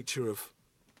just the nature of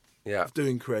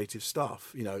doing creative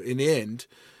stuff. In the end,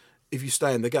 if you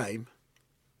stay in the game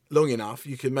long enough,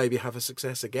 you can maybe have a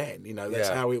success again. That's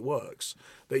how it works.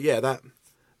 But yeah,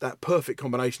 that perfect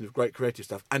combination of great creative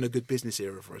stuff and a good business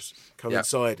era for us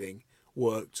coinciding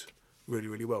worked really,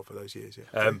 really well for those years.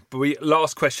 Yeah. But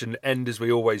last question, end as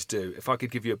we always do. If I could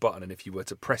give you a button and if you were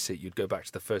to press it, you'd go back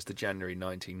to the 1st of January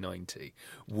 1990.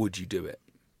 Would you do it?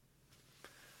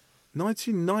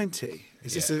 1990?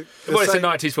 Is this it's a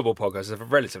 90s football podcast. It's a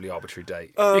relatively arbitrary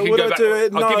date. You can would go I back. do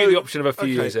it? I'll give you the option of a few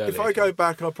years earlier. If I go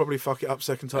back, I'll probably fuck it up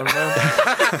second time around.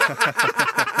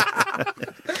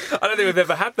 I don't think we've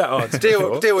ever had that answer.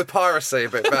 Deal with piracy a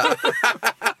bit better.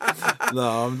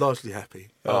 No, I'm largely happy.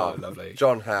 Oh, lovely.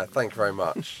 John Hare, thank you very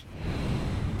much.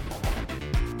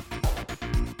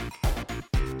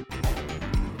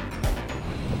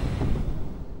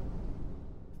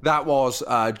 That was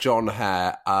John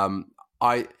Hare.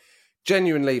 I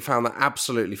genuinely found that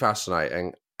absolutely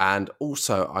fascinating. And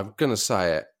also, I'm going to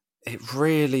say it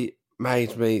really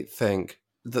made me think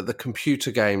that the computer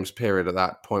games period at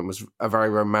that point was a very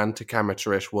romantic,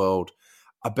 amateurish world,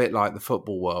 a bit like the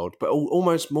football world, but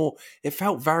almost more, it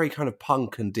felt very kind of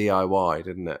punk and DIY,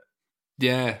 didn't it?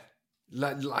 Yeah.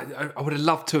 I would have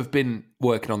loved to have been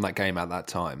working on that game at that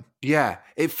time. Yeah.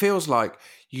 It feels like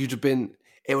it would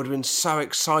have been so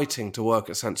exciting to work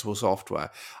at Sensible Software,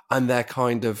 and their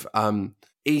kind of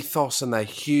ethos and their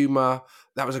humour.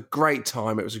 That was a great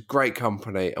time. It was a great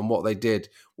company, and what they did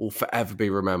will forever be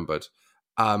remembered.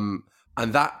 And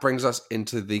that brings us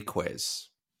into the quiz.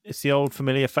 It's the old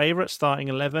familiar favourite, starting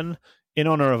 11. In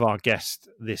honour of our guest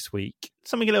this week,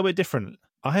 something a little bit different.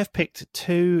 I have picked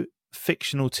 2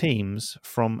 fictional teams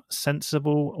from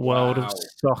Sensible World of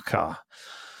Soccer.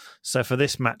 So for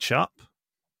this matchup,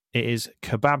 it is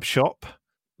Kebab Shop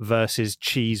versus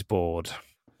Cheeseboard.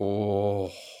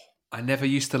 Oh, I never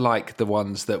used to like the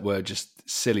ones that were just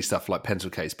silly stuff like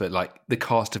Pencil Case, but like the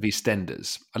cast of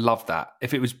EastEnders. I love that.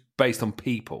 If it was based on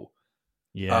people.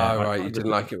 Yeah. Oh, right. You didn't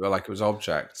like it like it was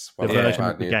objects. The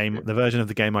version of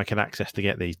the game I can access to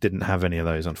get these didn't have any of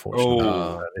those,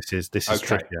 unfortunately. This is okay.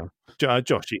 trickier.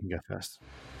 Josh, you can go first.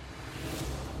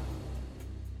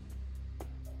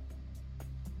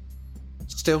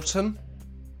 Stilton?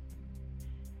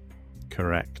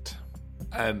 Correct.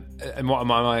 And what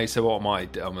am I? So what am I?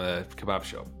 I'm a kebab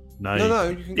shop. No.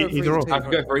 You can go for either. I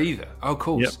can go for either. Oh,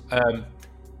 cool. Yep.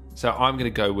 So I'm going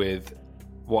to go with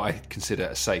what I consider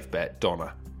a safe bet,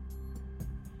 Donna.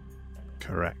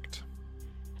 Correct.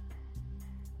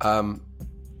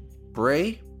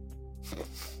 Brie?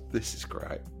 This is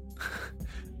great.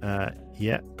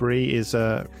 Brie is.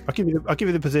 I'll give you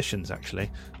the positions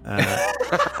actually.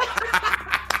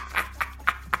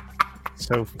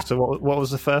 So what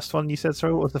was the first one you said?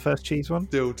 Sorry, what was the first cheese one?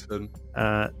 Stilton.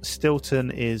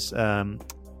 Stilton is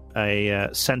a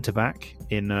centre back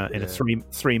in a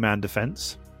three-man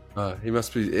defence. He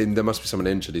must be. There must be someone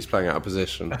injured. He's playing out of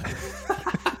position.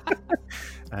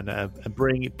 And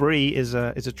Brie is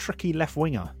a tricky left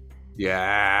winger.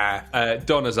 Yeah.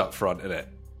 Donna's up front, isn't it?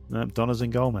 No, Donna's in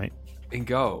goal, mate. In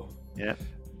goal. Yeah.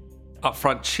 Up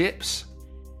front, Chips.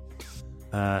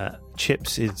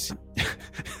 Chips is.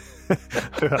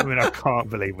 I mean, I can't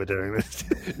believe we're doing this.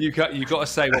 You got to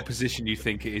say what position you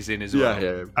think it is in as well.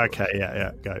 Yeah. Okay,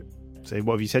 yeah, go. So,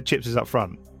 what have you said? Chips is up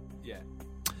front.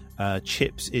 Yeah.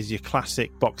 Chips is your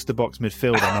classic box-to-box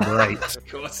midfielder, number 8. Of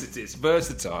course it is.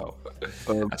 Versatile.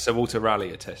 So Walter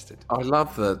Raleigh attested. I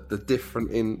love the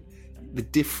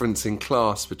difference in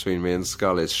class between me and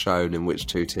Skull is shown in which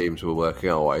two teams we're working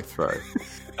our way through.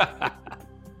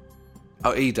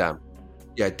 Edam.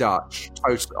 Yeah, Dutch.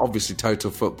 Obviously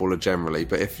total footballer generally,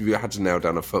 but if you had to nail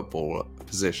down a football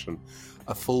position,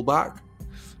 a fullback?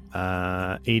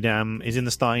 Edam is in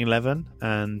the starting 11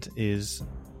 and is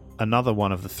another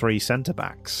one of the 3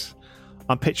 centre-backs.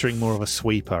 I'm picturing more of a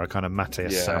sweeper, a kind of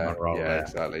Matthias Sammer role. Yeah,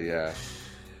 exactly, yeah.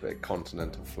 A bit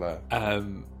continental flair.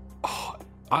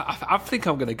 I think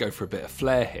I'm going to go for a bit of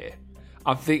flair here.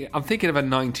 I'm thinking of a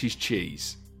 90s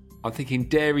cheese. I'm thinking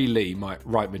Dairy Lee,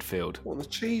 right midfield. On the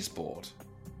cheese board?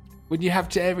 When you have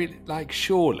Dairy, like,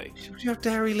 surely. Would you have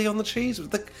Dairy Lee on the cheese?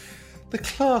 The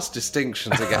class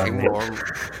distinctions are getting more.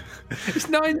 It's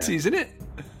 90s, isn't it?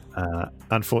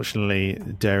 Unfortunately,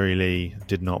 Dairy Lee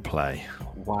did not play.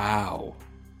 Wow.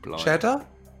 Blind. Cheddar?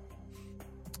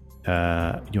 You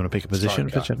want to pick a position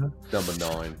for Cheddar? Number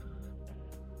 9.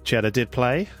 Cheddar did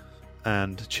play,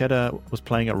 and Cheddar was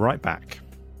playing at right back.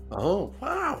 Oh,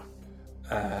 wow.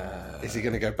 Is he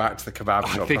going to go back to the kebab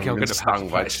shop? I think I'm going to stung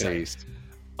by cheese.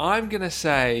 I'm going to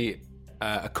say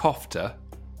a Kofta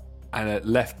and a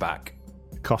left back.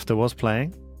 Kofta was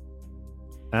playing,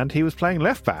 and he was playing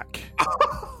left back.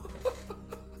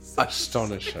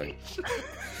 Astonishing. Do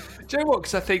you know what?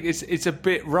 Because I think it's a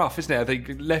bit rough, isn't it? I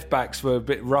think left backs were a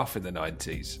bit rough in the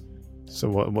 90s. So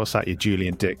what's that? Your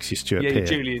Julian Dix, your Stuart Pearce? Yeah,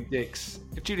 Julian Dix.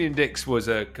 If Julian Dix was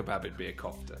a kebab, it'd be a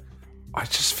Kofta. I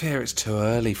just fear it's too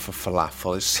early for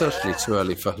falafel. It's certainly too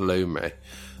early for halloumi,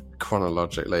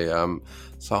 chronologically.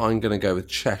 So I'm going to go with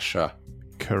Cheshire.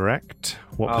 Correct.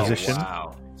 What position?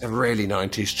 Wow. A really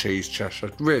 90s cheese,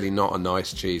 Cheshire. Really not a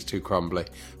nice cheese, too crumbly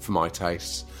for my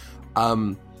tastes.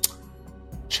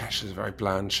 Cheshire's a very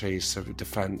bland cheese, so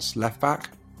defence. Left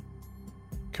back?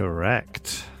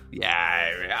 Correct.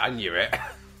 Yeah, I knew it.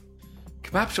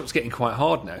 Kebab shop's getting quite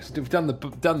hard now. We've done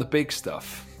the big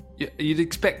stuff. You'd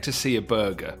expect to see a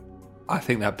burger. I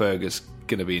think that burger's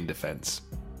going to be in defence.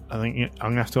 I think I'm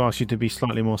going to have to ask you to be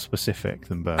slightly more specific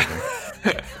than burger.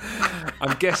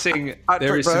 I'm guessing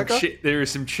there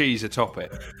is some cheese atop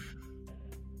it.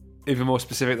 Even more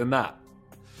specific than that.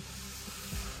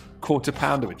 Quarter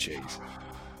pounder with cheese.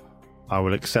 I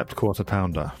will accept quarter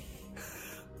pounder.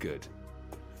 Good.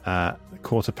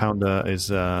 Quarter pounder is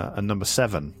a number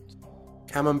 7.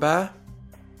 Camembert?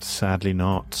 Sadly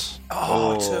not.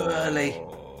 Oh, too early.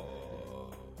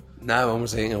 No one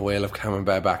was eating a wheel of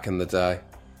Camembert back in the day.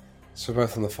 So we're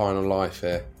both on the final life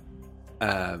here.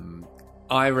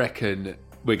 I reckon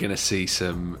we're going to see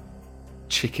some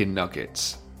chicken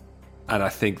nuggets. And I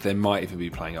think they might even be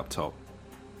playing up top.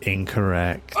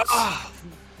 Incorrect.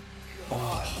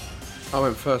 I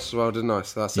went first as well, didn't I?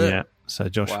 So that's it. Yeah, so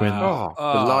Josh wins.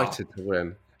 Delighted to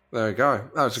win. There we go.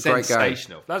 That was a great game.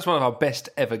 Sensational. That's one of our best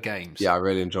ever games. Yeah, I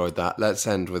really enjoyed that. Let's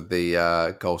end with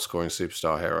the goal-scoring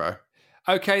superstar hero.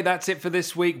 Okay, that's it for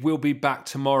this week. We'll be back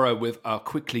tomorrow with our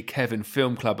Quickly Kevin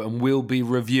Film Club, and we'll be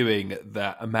reviewing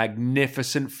a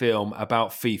magnificent film about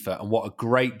FIFA and what a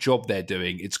great job they're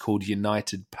doing. It's called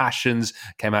United Passions.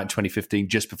 Came out in 2015,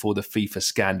 just before the FIFA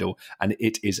scandal, and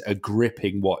it is a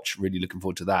gripping watch. Really looking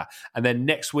forward to that. And then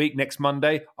next week, next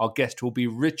Monday, our guest will be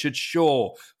Richard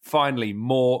Shaw. Finally,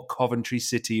 more Coventry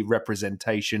City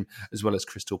representation, as well as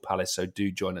Crystal Palace. So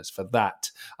do join us for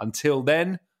that. Until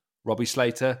then, Robbie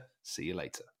Slater. See you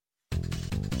later.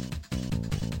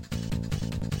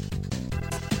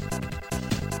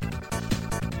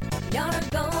 You're a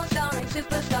goal-scoring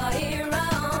superstar hero.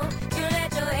 You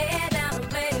let your head down and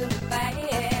play to the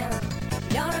fans.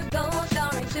 You're a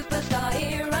goal-scoring superstar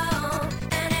hero.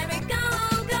 And every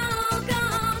goal,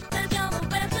 that's your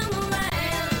best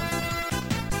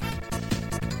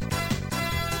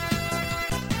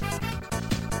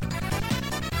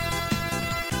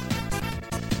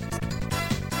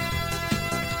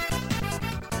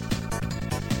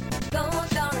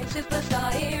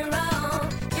superstar hero.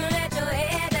 You let your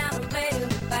head down and play to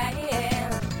the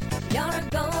fans. You're a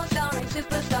goal-scoring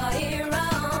superstar hero.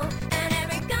 And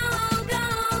every goal,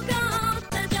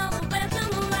 that's your best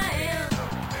around.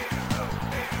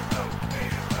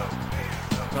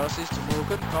 Passes to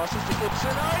Morgan, passes to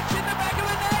Gibson. Oh, it's in the back of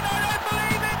the net. I don't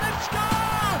believe it. They've scored!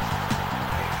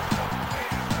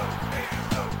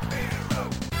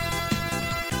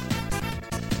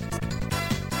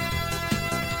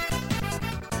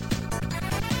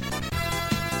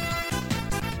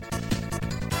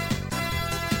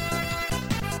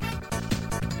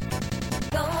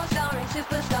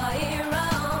 Superstar hero.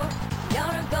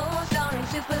 You're a goal-scoring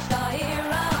superstar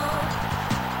hero.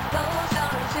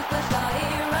 Goal-scoring superstar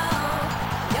hero.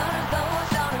 You're a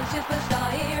goal-scoring superstar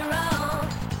hero.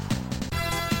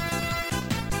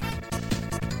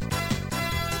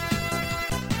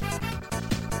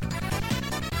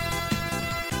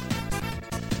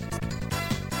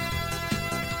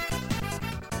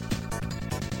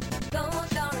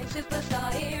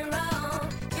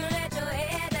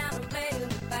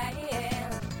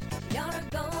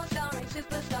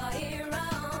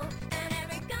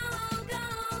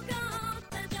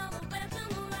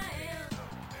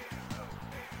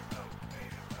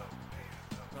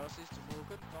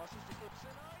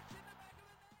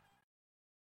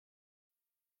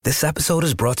 This episode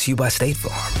is brought to you by State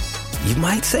Farm. You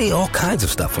might say all kinds of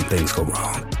stuff when things go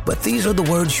wrong, but these are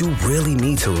the words you really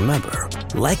need to remember.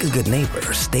 Like a good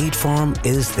neighbor, State Farm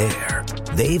is there.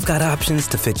 They've got options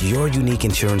to fit your unique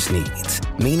insurance needs,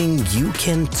 meaning you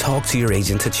can talk to your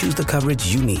agent to choose the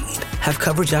coverage you need, have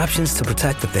coverage options to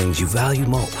protect the things you value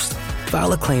most,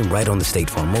 file a claim right on the State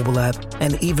Farm mobile app,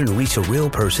 and even reach a real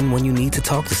person when you need to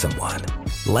talk to someone.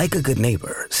 Like a good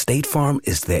neighbor, State Farm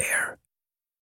is there.